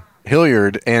Justin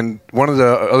Hilliard, and one of the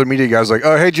other media guys was like,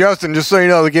 oh, hey, Justin, just so you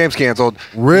know, the game's canceled.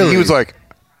 Really? And he was like,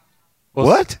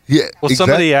 what? Yeah. Well,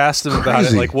 somebody asked him about it,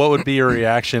 Crazy. like, what would be your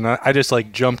reaction? I just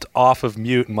like jumped off of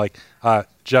mute and like,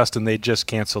 Justin, they just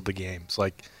canceled the games.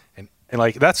 Like, and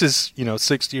like that's his,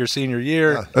 60 or senior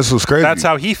year. That's what's crazy. That's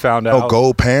how he found out. No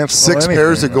gold pants. 6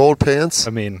 pairs of gold pants.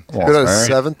 I mean, good on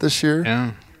 7th this year.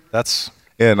 Yeah. That's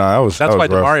that was why rough.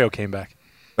 DeMario came back.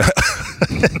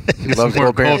 he loves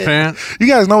gold pants. You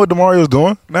guys know what DeMario's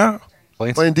doing now?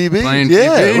 Playing DB.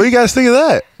 Yeah. DB? What do you guys think of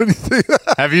that?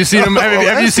 Have you seen him?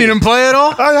 Have you seen him play at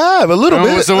all? I have a little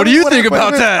bit. So what do you think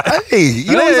about that? Hey, he's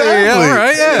an Hey, athlete. all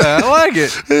right, yeah, I like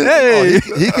it. Hey,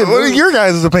 He can. What is your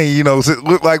guys' opinion?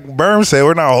 Like Berm said,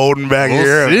 we're not holding back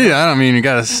here. we'll see. I mean, you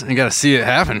gotta see it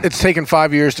happen. It's taken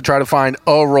 5 years to try to find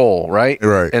a role, right?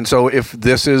 Right. And so if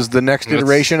this is the next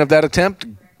iteration of that attempt,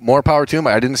 more power to him.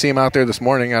 I didn't see him out there this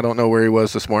morning. I don't know where he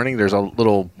was this morning. There's a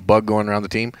little bug going around the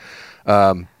team.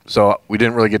 So we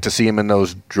didn't really get to see him in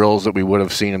those drills that we would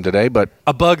have seen him today. But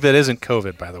A bug that isn't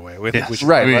COVID, by the way. We should,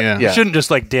 right. We shouldn't just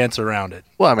like dance around it.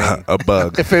 Well, I mean, a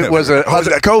bug. If it was how's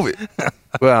that COVID?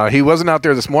 Well, he wasn't out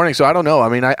there this morning, so I don't know. I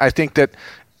mean, I think that,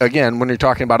 again, when you're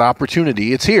talking about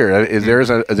opportunity, it's here. There's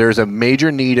a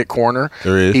major need at corner.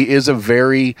 There is. He is a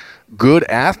very good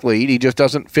athlete. He just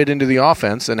doesn't fit into the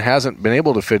offense and hasn't been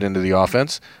able to fit into the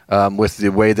offense with the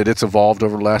way that it's evolved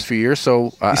over the last few years.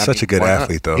 So He's such a good why not?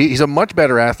 athlete, though. He's a much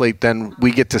better athlete than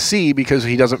we get to see because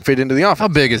he doesn't fit into the offense. How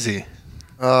big is he?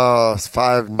 It's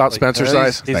 5. About Spencer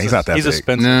size. He's not that He's a big.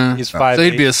 Spencer. No. He's 5'8". So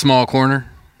he'd be a small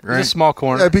corner, right? He's a small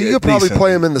corner. Yeah, but you could probably decent.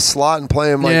 play him in the slot and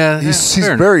play him like he's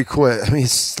fair very quick. I mean,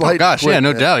 he's slightly Oh gosh, quick, yeah,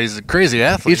 no man. doubt. He's a crazy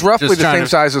athlete. He's roughly Just the trying same to-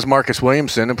 size as Marcus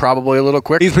Williamson and probably a little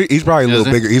quicker. He's probably a Is little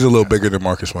he? bigger. He's a little bigger than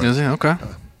Marcus Wentz. Is he? Okay.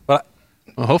 But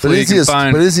Well, But hopefully he is he can as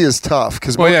find. but is he as tough?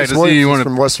 Because Well, yeah, Marcus does he Williams is wanna-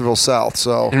 from Westerville South,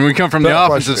 so And we come from the Better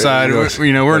offensive question.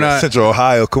 side. We're not. Central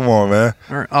Ohio. Come on, man.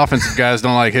 Our offensive guys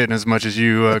don't like hitting as much as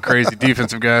you crazy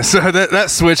defensive guys. So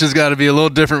that switch has got to be a little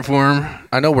different for him.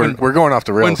 I know we're going off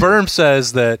the when rails. Berm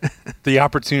says that the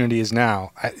opportunity is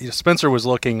now, Spencer was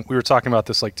looking. We were talking about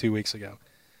this like 2 weeks ago.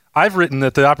 I've written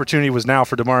that the opportunity was now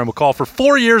for DeMario McCall for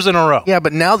 4 years in a row. Yeah,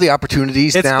 but now the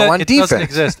opportunity's It's now that- on it defense. doesn't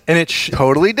exist, and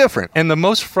Totally different. And the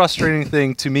most frustrating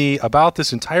thing to me about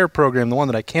this entire program, the one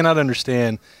that I cannot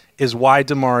understand, is why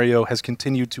DeMario has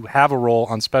continued to have a role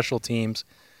on special teams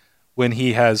when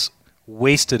he has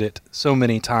wasted it so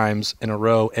many times in a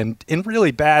row and in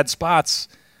really bad spots,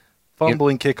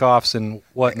 fumbling kickoffs and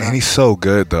whatnot. And he's so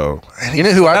good, though. And You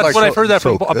know who I'd That's like what to- I've heard that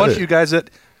so from a bunch of good. you guys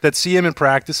that see him in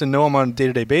practice and know him on a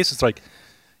day-to-day basis. Like,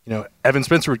 Evan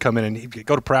Spencer would come in and he'd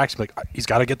go to practice and be like, he's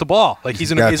got to get the ball. Like,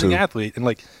 he's an Got amazing to. athlete. And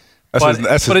like, That's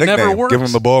his but it nickname. never works. Give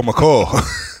him the ball, McCall.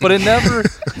 But it never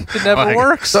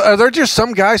works. So are there just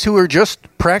some guys who are just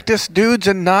practice dudes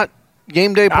and not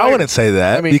game day players? I wouldn't say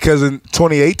that I mean- because in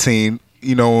 2018,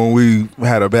 when we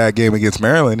had a bad game against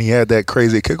Maryland, he had that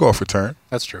crazy kickoff return.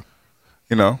 That's true.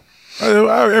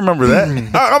 I remember that.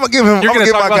 I'm gonna give him. You're I'm gonna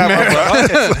give my guy.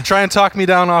 Okay, try and talk me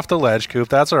down off the ledge, Coop.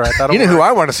 That's all right. That'll You know work. who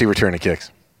I want to see returning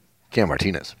kicks? Cam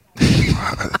Martinez.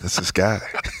 That's this guy.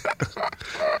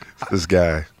 This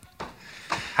guy.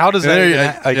 How does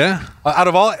that?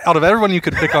 Out of everyone you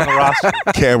could pick on the roster,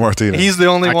 Cam Martinez. he's the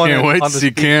only one. can't wait on to the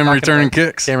see team Cam talking returning about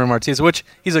kicks. Cameron Martinez, which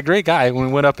he's a great guy. When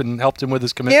we went up and helped him with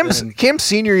his commitment. Cam's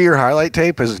senior year highlight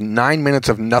tape is 9 minutes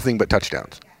of nothing but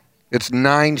touchdowns. It's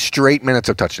 9 straight minutes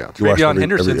of touchdowns. You watch Ravion every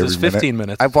Henderson's is 15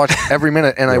 minutes. I've watched every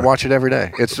minute, and I watch it every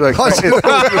day. It's like And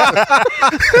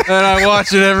I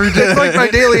watch it every day. it's like my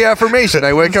daily affirmation.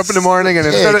 I wake up in the morning, and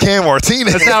instead Yeah, of Cam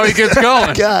Martinez. That's how he gets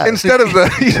going. God. instead of the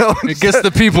It gets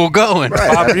the people going.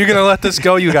 Bob, are you going to let this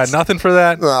go? You got nothing for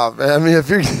that? No, man. I mean, if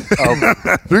you're,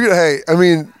 hey, I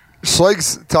mean,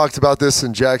 Schlegs talked about this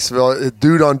in Jacksonville.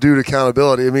 Dude on dude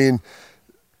accountability. I mean,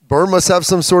 Burr must have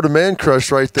some sort of man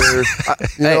crush right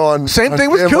there. On same on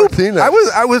thing with Cam Coop. Martinez.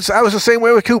 I was the same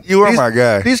way with Coop. You are my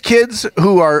guy. These kids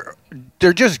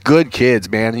they're just good kids,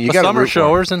 man. You got Summer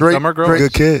showers and Great- summer girls.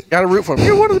 Good kid. Got to root for them.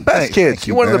 You're one of the best kids. Thank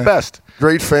you, You're one of the man. best.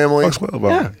 Great family. Talks well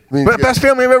about him. I mean, Best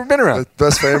family I've ever been around.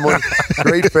 Best family.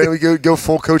 Great family. Go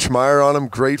full Coach Meyer on him.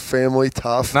 Great family.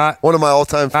 Tough. One of my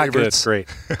all-time Not good. favorites. Great.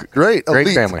 Great. Great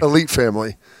Elite family. Elite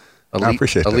family. Elite,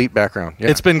 appreciate that. elite background.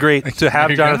 Yeah. It's been great to have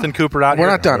There you go. Jonathan Cooper out We're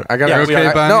here. not done. I got Yeah, we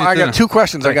are. I got 2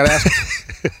 questions I got to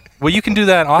ask. Well, you can do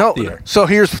that off the No, air. so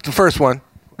here's the first one.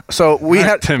 So we All right,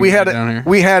 had Tim, we had down a, here.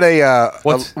 we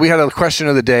had a question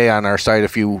of the day on our site a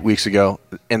few weeks ago,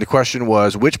 and the question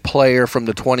was which player from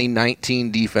the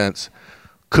 2019 defense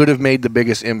could have made the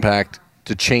biggest impact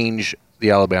to change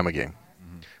the Alabama game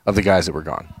of the guys that were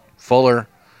gone? Fuller,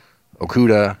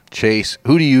 Okudah, Chase.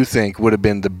 Who do you think would have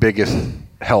been the biggest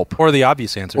help? Or the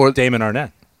obvious answer, Or- Damon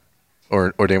Arnett.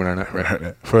 Or Damon Arnett,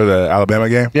 right? For the Alabama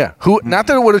game? Yeah. Who? Not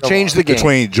that it would have changed the game.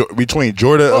 Between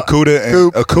Jordan, Okudah, and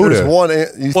Coop, there's Okudah.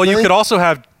 one. Well, you could also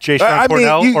have Jay Sean I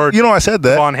mean, Cornell or I said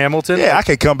that. Devon Hamilton. Yeah, I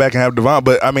could come back and have Devon,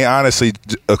 but I mean, honestly,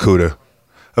 Okudah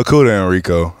and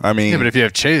Rico. I mean, Yeah, but if you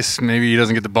have Chase, maybe he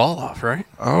doesn't get the ball off, right?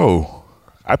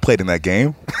 I played in that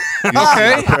game.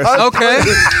 Okay.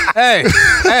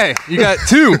 Hey, you got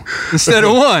 2 instead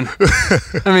of 1.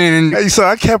 I mean, Hey, so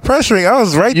I kept pressuring. I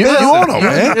was right there on him,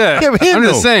 man. yeah. Kept hitting I'm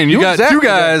just him. saying, you got 2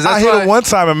 guys. I That's hit why- him one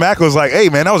time, and Mac was like, "Hey,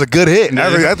 man, that was a good hit."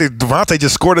 Yeah. I think Devontae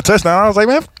just scored a touchdown. I was like,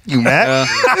 "Man, f- you, Mac."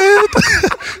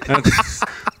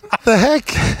 What the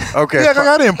heck? Okay. Yeah,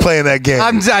 I didn't play in that game.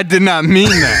 I did not mean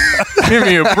that. Give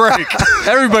me a break.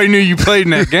 Everybody knew you played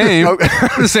in that game. I'm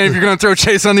just saying, if you're going to throw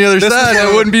Chase on the other side,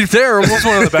 that wouldn't be terrible. This is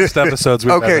one of the best episodes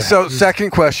we've Okay, ever so had.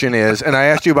 second question is, and I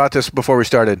asked you about this before we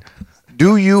started.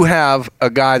 Do you have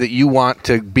a guy that you want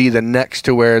to be the next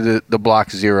to wear the block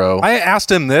 0? I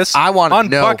asked him this I want to on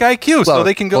know. Buck IQ, so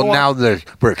they can go Well, on. now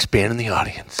we're expanding the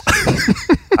audience.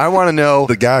 I want to know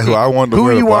the guy who I wanted to who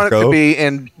wear you the want it Bucko. to be,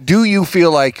 and do you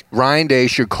feel like Ryan Day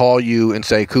should call you and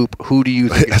say, "Coop, who do you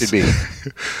think it should be?"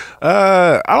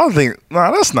 I don't think. No,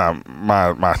 that's not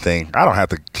my thing. I don't have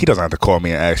to. He doesn't have to call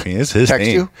me and ask me. It's his Text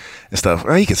thing you? and stuff.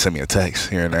 Well, he can send me a text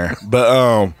here and there.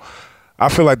 But I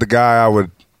feel like the guy I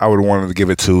would want to give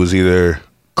it to is either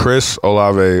Chris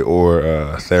Olave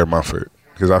or Thayer Munford,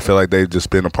 because I feel like they've just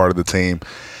been a part of the team.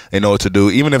 They know what to do,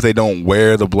 even if they don't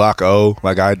wear the block O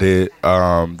like I did.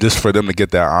 Just for them to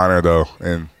get that honor though,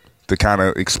 and to kind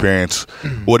of experience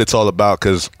what it's all about.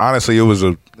 Because honestly, it was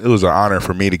an honor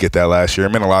for me to get that last year. It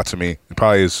meant a lot to me. It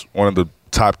probably is one of the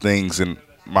top things in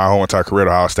my whole entire career at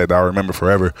Ohio State that I'll remember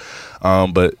forever.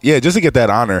 But yeah, just to get that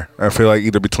honor, I feel like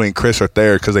either between Chris or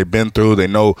Thayer, because they've been through, they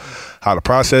know how the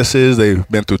process is. They've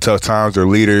been through tough times. They're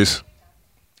leaders.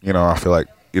 I feel like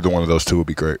either one of those two would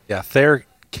be great. Yeah, Thayer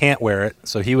can't wear it,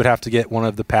 so he would have to get one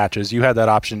of the patches. You had that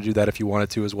option to do that if you wanted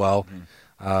to as well.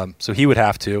 So he would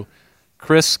have to.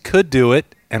 Chris could do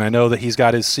it, and I know that he's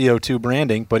got his CO2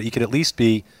 branding, but he could at least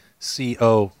be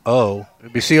COO.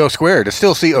 It'd be CO squared. It's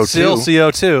still CO2. Still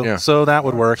CO2, Yeah. so that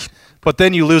would work. But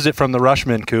then you lose it from the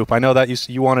Rushman Coop. I know that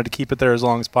you wanted to keep it there as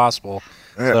long as possible.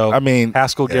 So I mean,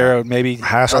 Haskell Garrett, maybe.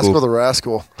 Haskell the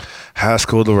Rascal.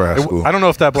 Haskell the Rascal. I don't know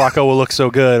if that block O will look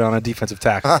so good on a defensive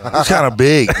tackle. He's kind of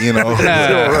big,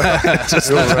 just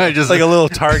like a little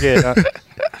target.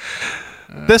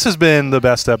 This has been the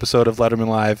best episode of Letterman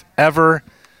Live ever.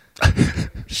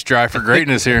 Strive for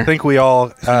greatness here. I think we all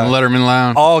Letterman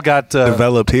Lounge all got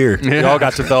developed here. We all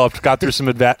got developed, got through some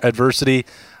adversity.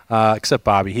 Except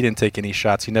Bobby, he didn't take any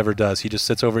shots. He never does. He just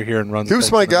sits over here and runs.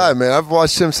 He my guy, man. I've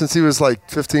watched him since he was like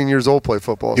 15 years old play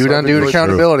football. Dude on dude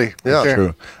accountability. Yeah,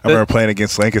 True. I remember playing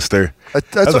against Lancaster.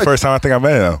 That's the first time I think I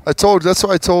met him. That's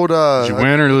what I told. Did you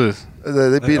win or lose?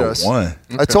 They beat us. Won.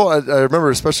 I remember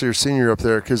especially your senior year up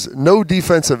there because no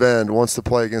defensive end wants to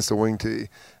play against a wing tee.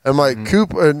 And I'm like,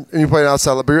 Coop, and you play an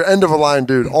outside, but you're end of a line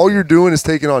dude. All you're doing is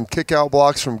taking on kick out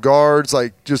blocks from guards,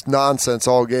 like just nonsense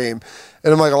all game.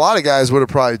 And I'm like, a lot of guys would have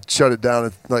probably shut it down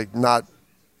and like not.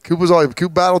 Coop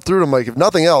battled through it. I'm like, if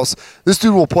nothing else, this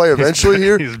dude will play eventually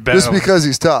here just because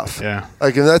he's tough. Yeah.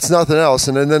 Like, and that's nothing else.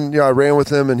 And then I ran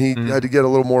with him, and he had to get a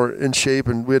little more in shape,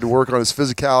 and we had to work on his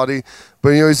physicality.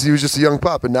 But, he was just a young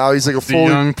pup, and now he's like a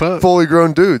fully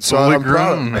grown dude. So I'm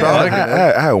proud of him.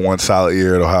 I had one solid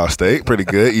year at Ohio State. Pretty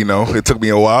good, It took me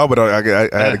a while, but I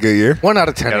had a good year. 1 out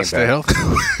of 10 Gotta stay healthy.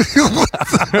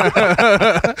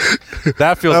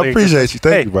 That feels I appreciate you.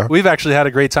 Thank you, bro. We've actually had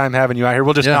a great time having you out here.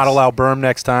 We'll just not allow Berm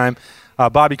next time.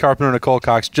 Bobby Carpenter, Nicole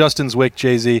Cox, Justin Zwick,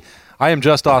 Jay-Z. I am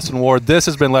just Austin Ward. This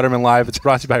has been Letterman Live. It's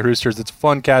brought to you by Roosters. It's a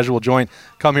fun, casual joint.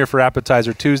 Come here for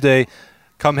Appetizer Tuesday.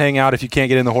 Come hang out if you can't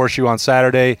get in the Horseshoe on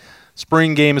Saturday.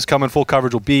 Spring game is coming. Full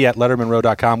coverage will be at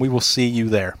LettermanRow.com. We will see you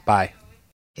there. Bye.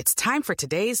 It's time for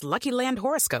today's Lucky Land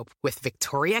horoscope with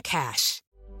Victoria Cash.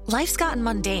 Life's gotten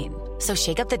mundane, so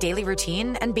shake up the daily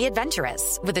routine and be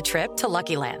adventurous with a trip to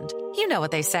Lucky Land. You know what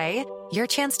they say. Your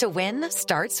chance to win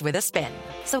starts with a spin.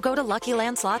 So go to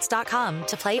LuckyLandSlots.com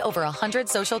to play over 100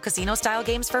 social casino-style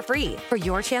games for free for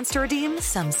your chance to redeem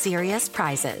some serious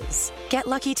prizes. Get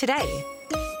lucky today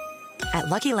at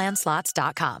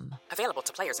LuckyLandSlots.com. Available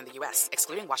to players in the U.S.,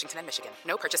 excluding Washington and Michigan.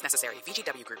 No purchase necessary.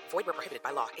 VGW Group. Void where prohibited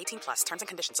by law. 18+. Terms and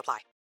conditions apply.